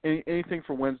 Anything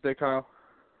for Wednesday, Kyle?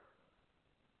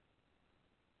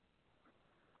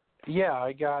 Yeah,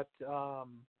 I got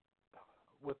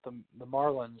with the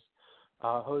Marlins,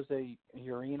 Jose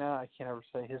Urena. I can't ever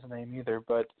say his name either,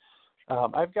 but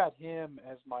I've got him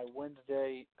as my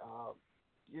Wednesday.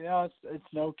 It's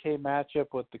an okay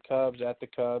matchup with the Cubs at the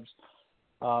Cubs.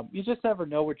 You just never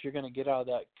know what you're going to get out of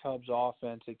that Cubs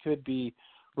offense. It could be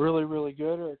really, really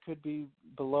good, or it could be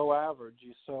below average.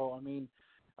 So,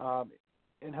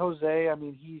 and Jose,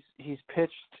 he's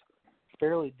pitched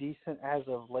fairly decent as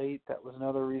of late. That was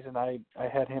another reason I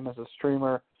had him as a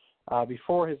streamer.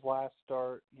 Before his last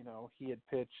start, he had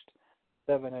pitched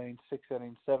 7 innings, 6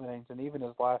 innings, 7 innings, and even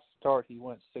his last start, he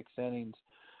went 6 innings.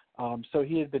 So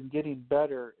he had been getting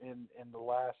better in the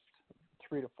last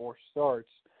 3 to 4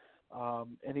 starts,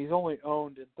 and he's only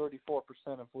owned in 34%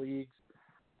 of leagues.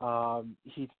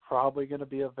 He's probably going to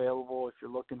be available if you're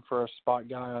looking for a spot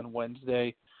guy on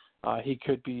Wednesday. He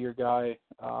could be your guy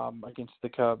against the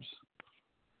Cubs.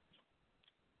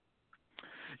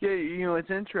 Yeah,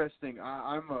 it's interesting.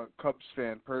 I'm a Cubs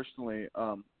fan personally,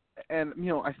 and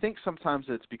I think sometimes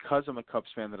it's because I'm a Cubs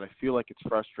fan that I feel like it's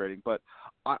frustrating. But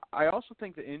I also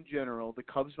think that in general, the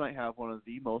Cubs might have one of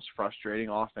the most frustrating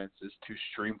offenses to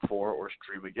stream for or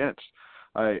stream against.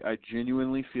 I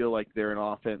genuinely feel like they're an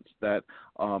offense that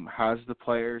has the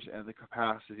players and the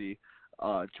capacity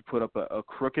to put up a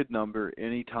crooked number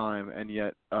anytime, and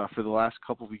yet for the last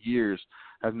couple of years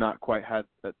have not quite had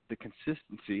the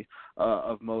consistency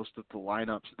of most of the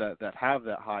lineups that have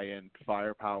that high-end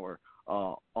firepower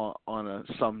on a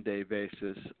someday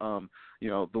basis.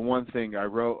 The one thing I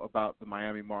wrote about the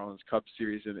Miami Marlins Cubs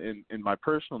series in my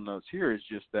personal notes here is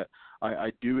just that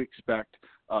I do expect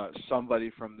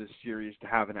somebody from this series to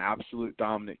have an absolute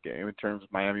dominant game in terms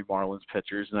of Miami Marlins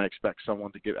pitchers, and I expect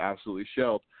someone to get absolutely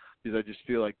shelled, because I just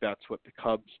feel like that's what the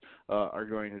Cubs are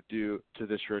going to do to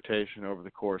this rotation over the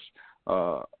course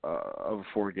of a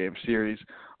 4-game series.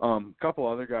 A couple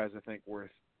other guys I think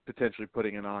worth potentially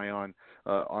putting an eye on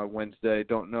Wednesday.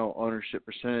 Don't know ownership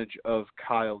percentage of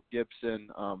Kyle Gibson,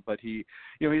 but he's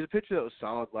a pitcher that was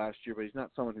solid last year, but he's not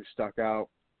someone who stuck out.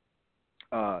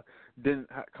 didn't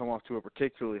come off to a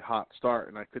particularly hot start,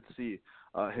 and I could see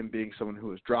him being someone who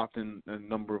was dropped in a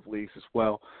number of leagues as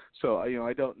well. So,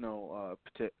 I don't know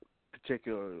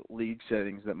particular league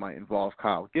settings that might involve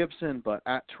Kyle Gibson, but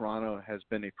at Toronto has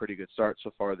been a pretty good start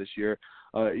so far this year.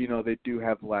 They do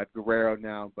have Vlad Guerrero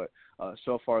now, but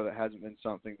so far that hasn't been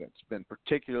something that's been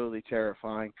particularly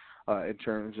terrifying in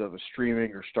terms of a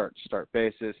streaming or start-to-start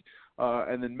basis.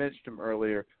 And then mentioned him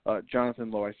earlier,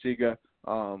 Jonathan Loaisiga,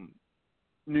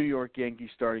 New York Yankees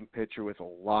starting pitcher with a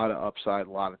lot of upside,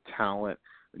 a lot of talent.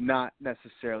 Not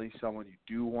necessarily someone you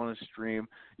do want to stream,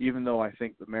 even though I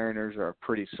think the Mariners are a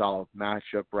pretty solid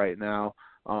matchup right now.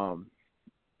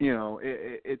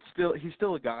 It's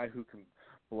still a guy who can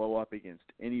blow up against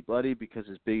anybody because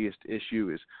his biggest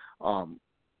issue is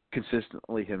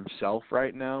consistently himself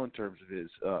right now in terms of his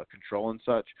control and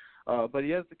such. But he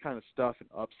has the kind of stuff and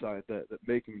upside that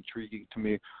make him intriguing to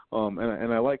me.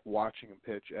 And I like watching him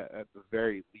pitch at the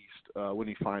very least when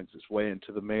he finds his way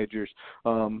into the majors.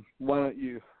 Why don't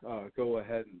you go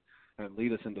ahead and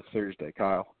lead us into Thursday,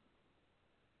 Kyle?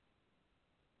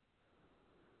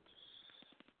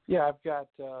 Yeah, I've got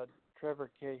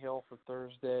Trevor Cahill for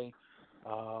Thursday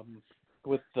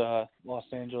with the Los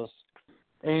Angeles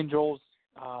Angels.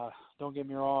 Don't get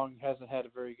me wrong, hasn't had a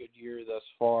very good year thus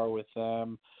far with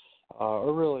them,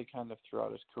 or really kind of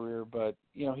throughout his career. But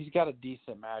he's got a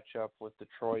decent matchup with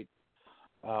Detroit.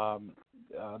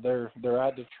 They're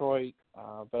at Detroit,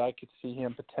 but I could see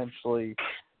him potentially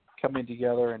coming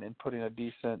together and putting a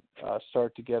decent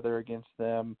start together against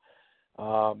them.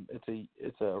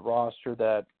 It's a roster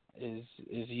that is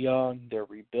young. They're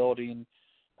rebuilding.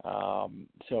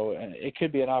 So it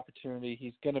could be an opportunity.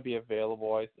 He's going to be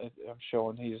available. I'm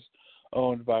showing he's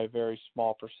owned by a very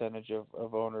small percentage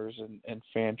of owners and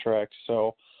Fantrax.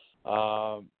 So,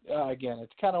 again,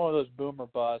 it's kind of one of those boom or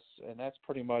bust, and that's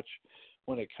pretty much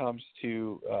when it comes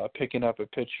to picking up a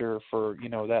pitcher for,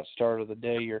 that start of the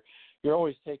day. You're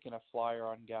always taking a flyer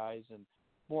on guys, and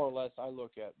more or less I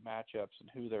look at matchups and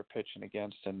who they're pitching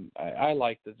against, and I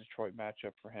like the Detroit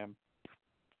matchup for him.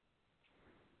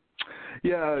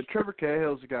 Yeah, Trevor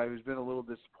Cahill's a guy who's been a little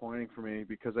disappointing for me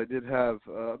because I did have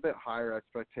a bit higher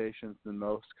expectations than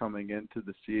most coming into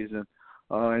the season,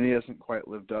 and he hasn't quite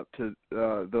lived up to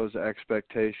those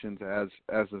expectations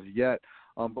as of yet.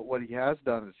 But what he has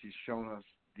done is he's shown us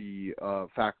the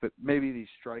fact that maybe these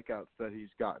strikeouts that he's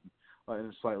gotten in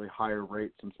a slightly higher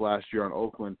rate since last year on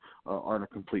Oakland aren't a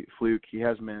complete fluke. He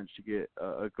has managed to get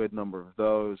a good number of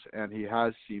those, and he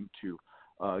has seemed to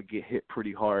get hit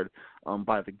pretty hard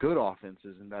by the good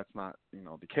offenses, and that's not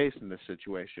the case in this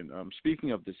situation.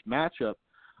 Speaking of this matchup,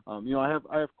 I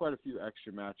have quite a few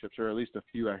extra matchups, or at least a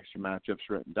few extra matchups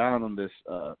written down on this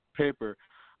paper,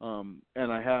 and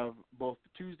I have both the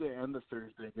Tuesday and the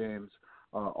Thursday games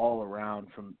all around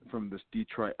from this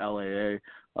Detroit LAA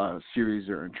series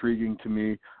are intriguing to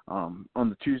me. On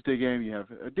the Tuesday game, you have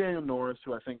Daniel Norris,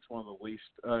 who I think is one of the least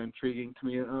intriguing to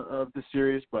me of the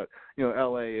series, but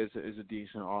LA is a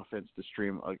decent offense to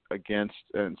stream against,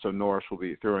 and so Norris will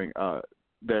be throwing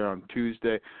there on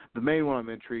Tuesday. The main one I'm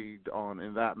intrigued on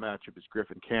in that matchup is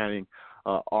Griffin Canning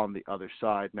on the other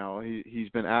side. Now, he's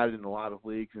been added in a lot of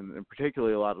leagues, and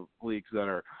particularly a lot of leagues that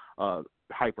are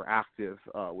hyperactive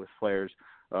with players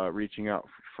reaching out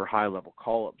for high-level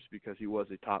call-ups because he was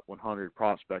a top 100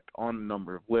 prospect on a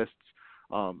number of lists.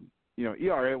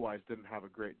 ERA-wise didn't have a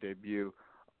great debut,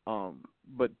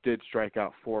 but did strike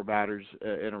out 4 batters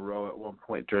in a row at one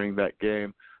point during that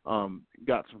game.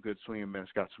 Got some good swing and miss,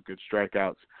 got some good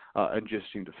strikeouts, and just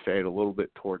seemed to fade a little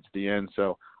bit towards the end.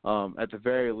 So at the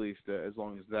very least, as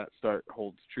long as that start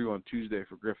holds true on Tuesday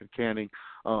for Griffin Canning,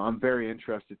 I'm very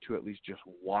interested to at least just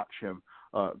watch him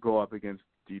go up against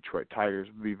Detroit Tigers.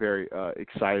 Be very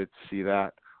excited to see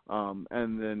that.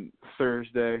 And then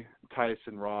Thursday,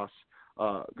 Tyson Ross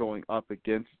going up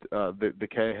against the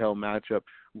Cahill matchup.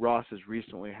 Ross has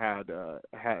recently had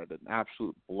an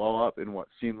absolute blow up in what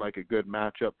seemed like a good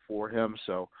matchup for him.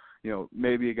 So,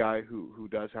 maybe a guy who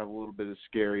does have a little bit of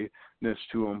scariness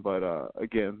to him. But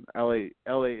again, LA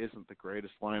isn't the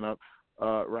greatest lineup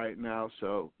right now.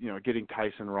 So, getting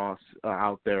Tyson Ross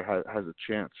out there has a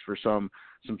chance for some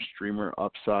streamer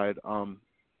upside.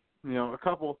 A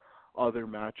couple other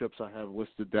matchups I have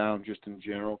listed down just in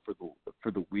general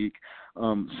for the week.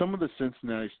 Some of the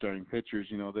Cincinnati starting pitchers,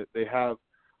 that they have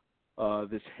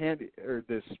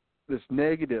this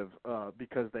negative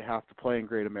because they have to play in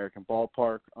Great American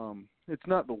Ballpark. It's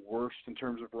not the worst in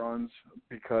terms of runs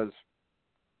because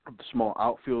of the small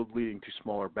outfield leading to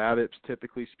smaller BABIPs,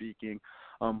 typically speaking.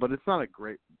 But it's not a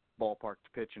great ballpark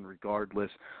to pitch in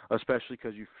regardless, especially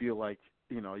because you feel like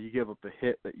you give up a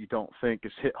hit that you don't think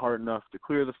is hit hard enough to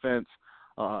clear the fence,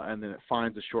 and then it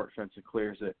finds a short fence and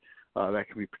clears it. That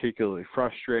can be particularly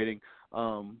frustrating,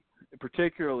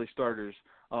 particularly starters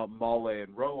Male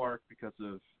and Roark, because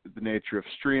of the nature of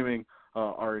streaming,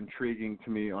 are intriguing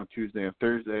to me on Tuesday and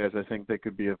Thursday, as I think they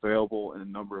could be available in a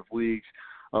number of leagues.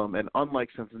 And unlike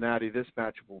Cincinnati, this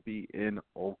matchup will be in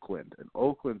Oakland. And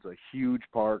Oakland's a huge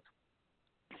park,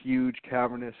 huge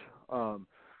cavernous,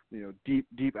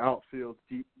 deep outfield,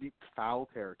 deep foul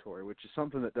territory, which is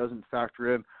something that doesn't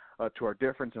factor in to our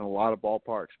difference in a lot of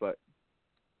ballparks. But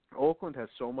Oakland has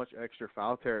so much extra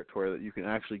foul territory that you can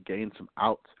actually gain some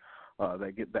outs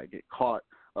that get caught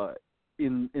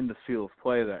in the field of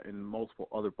play that in multiple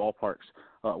other ballparks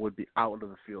would be out of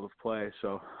the field of play.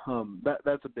 So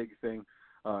that's a big thing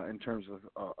in terms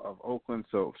of Oakland.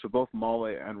 So both Male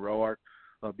and Roark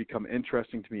become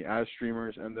interesting to me as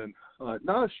streamers. And then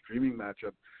not a streaming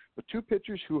matchup, but two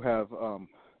pitchers who have,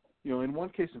 in one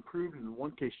case improved and in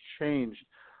one case changed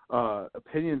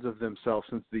opinions of themselves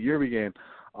since the year began.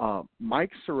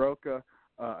 Mike Soroka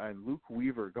and Luke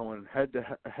Weaver going head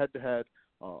to head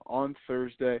on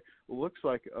Thursday. It looks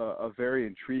like a very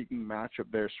intriguing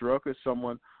matchup there. Soroka is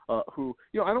someone who,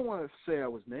 I don't want to say I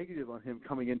was negative on him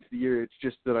coming into the year. It's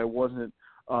just that I wasn't,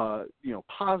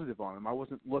 positive on him. I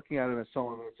wasn't looking at him as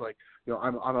someone that's like,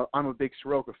 I'm a big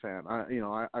Soroka fan.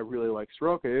 I really like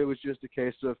Soroka. It was just a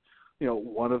case of,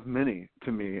 one of many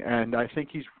to me, and I think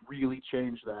he's really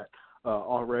changed that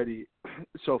already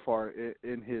so far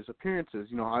in his appearances.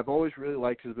 I've always really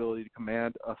liked his ability to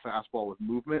command a fastball with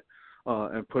movement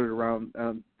and put it around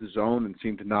the zone and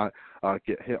seem to not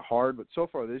get hit hard. But so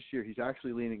far this year, he's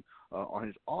actually leaning on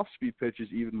his off-speed pitches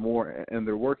even more, and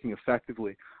they're working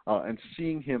effectively. And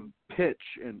seeing him pitch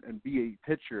and be a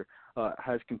pitcher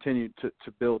has continued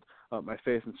to build my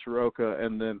faith in Soroka.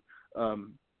 And then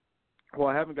while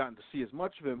I haven't gotten to see as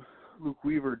much of him, Luke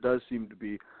Weaver does seem to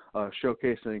be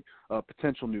showcasing a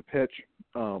potential new pitch,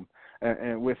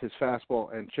 and with his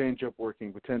fastball and changeup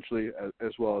working potentially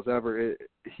as well as ever.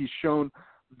 He's shown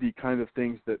the kind of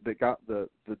things that got the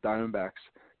Diamondbacks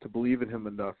to believe in him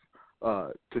enough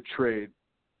to trade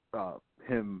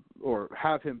him or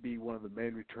have him be one of the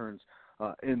main returns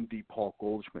in the Paul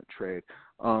Goldschmidt trade.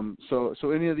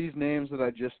 So any of these names that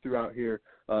I just threw out here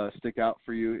stick out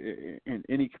for you in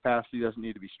any capacity. Doesn't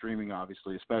need to be streaming,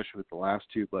 obviously, especially with the last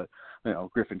two, but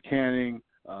Griffin Canning,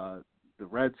 the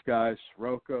Reds guys,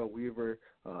 Soroka, Weaver,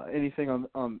 anything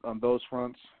on those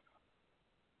fronts?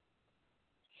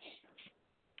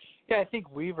 Yeah, I think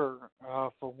Weaver,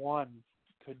 for one,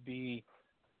 could be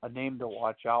a name to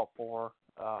watch out for.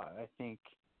 I think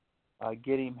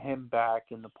getting him back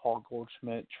in the Paul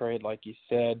Goldschmidt trade, like you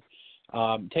said,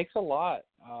 takes a lot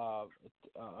of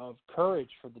courage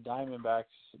for the Diamondbacks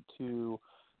to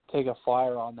take a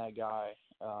flyer on that guy,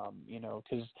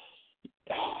 because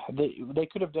they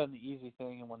could have done the easy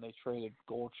thing when they traded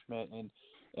Goldschmidt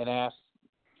and asked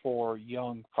for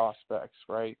young prospects,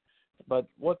 right? But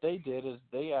what they did is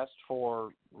they asked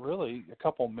for really a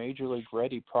couple major league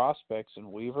ready prospects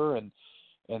in Weaver and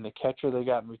the catcher they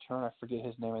got in return, I forget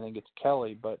his name, I think it's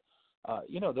Kelly, but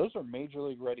those are major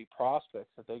league ready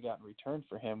prospects that they got in return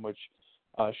for him, which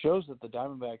shows that the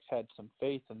Diamondbacks had some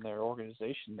faith in their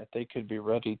organization that they could be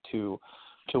ready to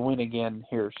win again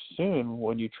here soon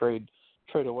when you trade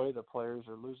away the players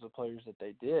or lose the players that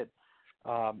they did.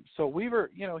 So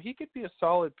Weaver, he could be a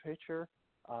solid pitcher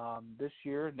this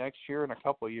year, next year, and a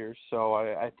couple of years. So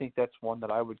I think that's one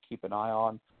that I would keep an eye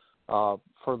on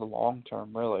for the long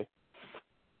term, really.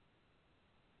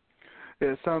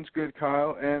 Yeah, sounds good,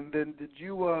 Kyle. And then did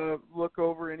you look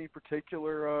over any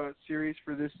particular series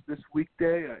for this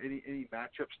weekday? Any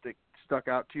matchups that stuck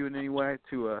out to you in any way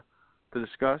to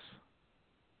discuss?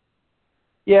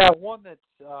 Yeah, one that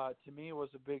to me was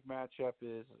a big matchup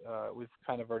is we've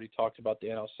kind of already talked about the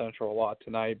NL Central a lot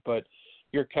tonight, but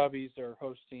your Cubbies are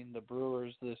hosting the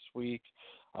Brewers this week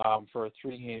for a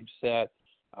 3-game set.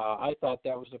 I thought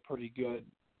that was a pretty good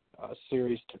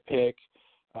series to pick.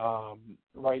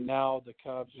 Right now, the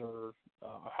Cubs are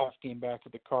a half game back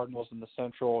of the Cardinals in the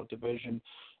Central Division.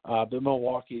 The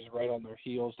Milwaukee's right on their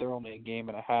heels. They're only a game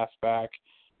and a half back.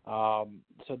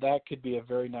 So that could be a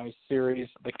very nice series.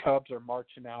 The Cubs are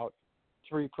marching out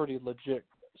 3 pretty legit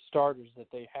starters that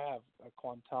they have.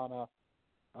 Quintana,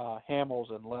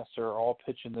 Hamels, and Lesser are all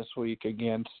pitching this week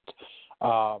against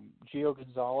Gio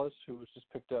Gonzalez, who was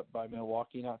just picked up by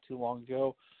Milwaukee not too long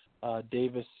ago.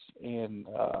 Davis and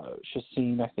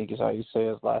Chacin, I think is how you say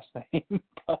his last name.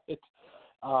 But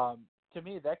to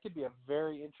me, that could be a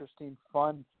very interesting,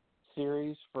 fun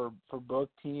series for both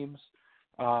teams.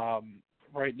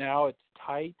 Right now, it's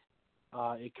tight.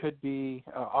 It could be,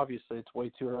 obviously, it's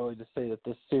way too early to say that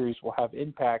this series will have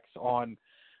impacts on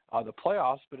the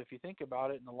playoffs. But if you think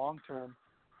about it in the long term,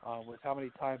 with how many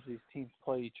times these teams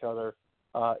play each other,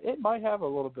 it might have a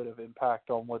little bit of impact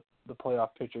on what the playoff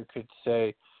picture could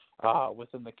say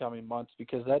within the coming months,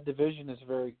 because that division is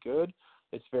very good.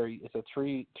 It's a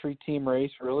three team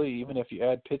race, really. Even if you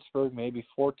add Pittsburgh, maybe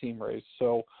 4-team race.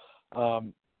 So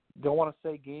don't want to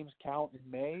say games count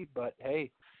in May, but hey,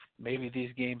 maybe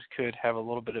these games could have a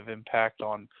little bit of impact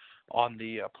on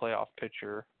the playoff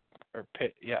picture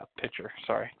pitcher.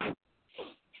 Sorry.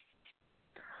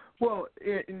 Well,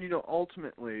 and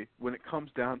ultimately, when it comes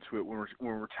down to it, when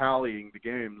we're tallying the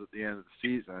games at the end of the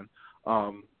season,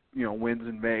 wins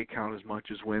in May count as much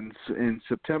as wins in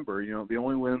September. The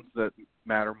only wins that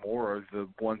matter more are the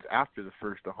ones after the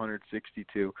first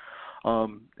 162.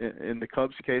 In the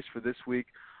Cubs' case for this week,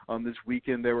 this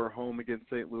weekend they were home against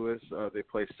St. Louis. They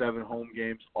played 7 home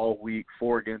games all week,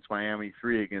 4 against Miami,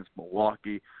 3 against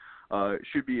Milwaukee. It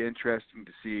should be interesting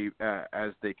to see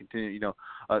as they continue.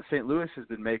 St. Louis has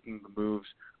been making the moves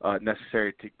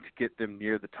necessary to get them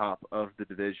near the top of the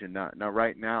division. Now,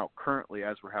 right now, currently,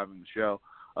 as we're having the show,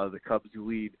 the Cubs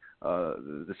lead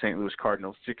the St. Louis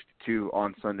Cardinals 6-2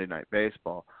 on Sunday Night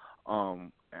Baseball,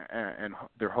 and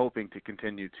they're hoping to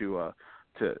continue to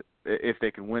if they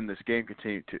can win this game,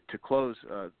 continue to close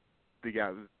the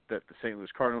gap that the St. Louis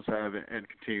Cardinals have and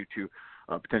continue to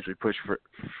potentially push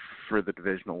for the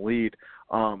divisional lead.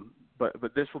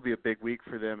 But this will be a big week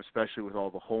for them, especially with all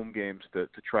the home games to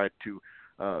try to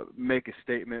make a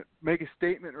statement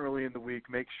early in the week.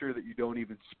 Make sure that you don't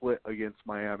even split against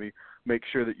Miami. Make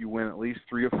sure that you win at least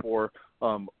 3 or 4.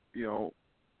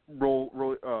 Roll.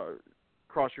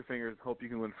 Cross your fingers and hope you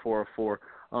can win 4 or 4.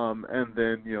 And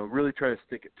then really try to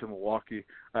stick it to Milwaukee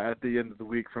at the end of the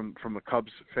week from a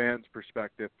Cubs fans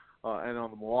perspective. And on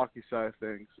the Milwaukee side of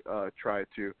things, try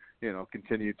to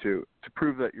continue to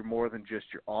prove that you're more than just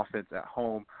your offense at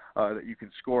home, that you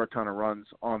can score a ton of runs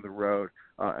on the road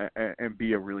and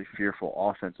be a really fearful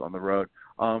offense on the road.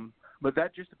 But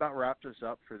that just about wraps us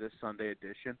up for this Sunday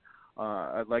edition.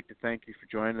 I'd like to thank you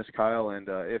for joining us, Kyle. And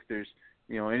if there's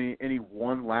any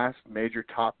one last major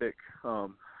topic,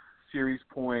 series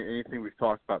point, anything we've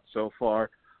talked about so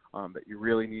far that you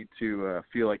really need to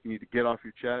feel like you need to get off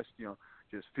your chest,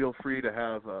 just feel free to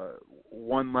have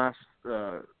one last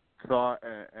thought,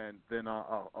 and then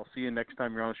I'll see you next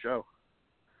time you're on the show.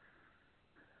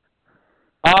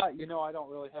 I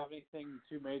don't really have anything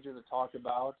too major to talk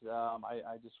about.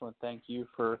 I just want to thank you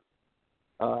for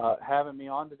having me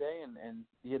on today and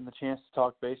getting the chance to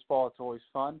talk baseball. It's always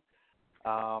fun.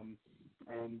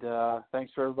 And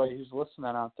thanks for everybody who's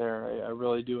listening out there. I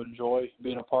really do enjoy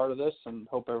being a part of this, and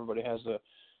hope everybody has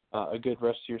a good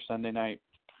rest of your Sunday night.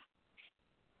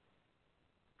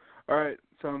 All right,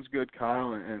 sounds good,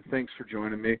 Kyle, and thanks for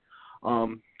joining me.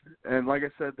 And like I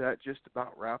said, that just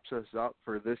about wraps us up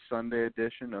for this Sunday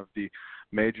edition of the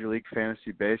Major League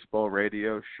Fantasy Baseball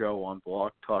radio show on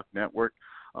Blog Talk Network.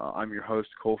 I'm your host,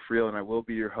 Cole Friel, and I will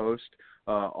be your host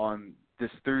on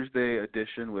this Thursday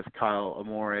edition with Kyle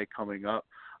Amore coming up.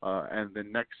 And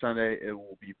then next Sunday, it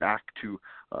will be back to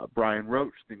Brian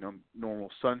Roach, the normal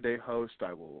Sunday host.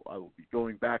 I will be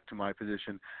going back to my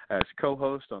position as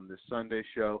co-host on this Sunday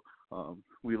show.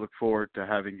 We look forward to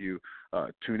having you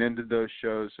tune into those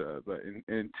shows. But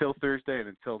until Thursday and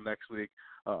until next week,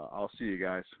 I'll see you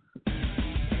guys.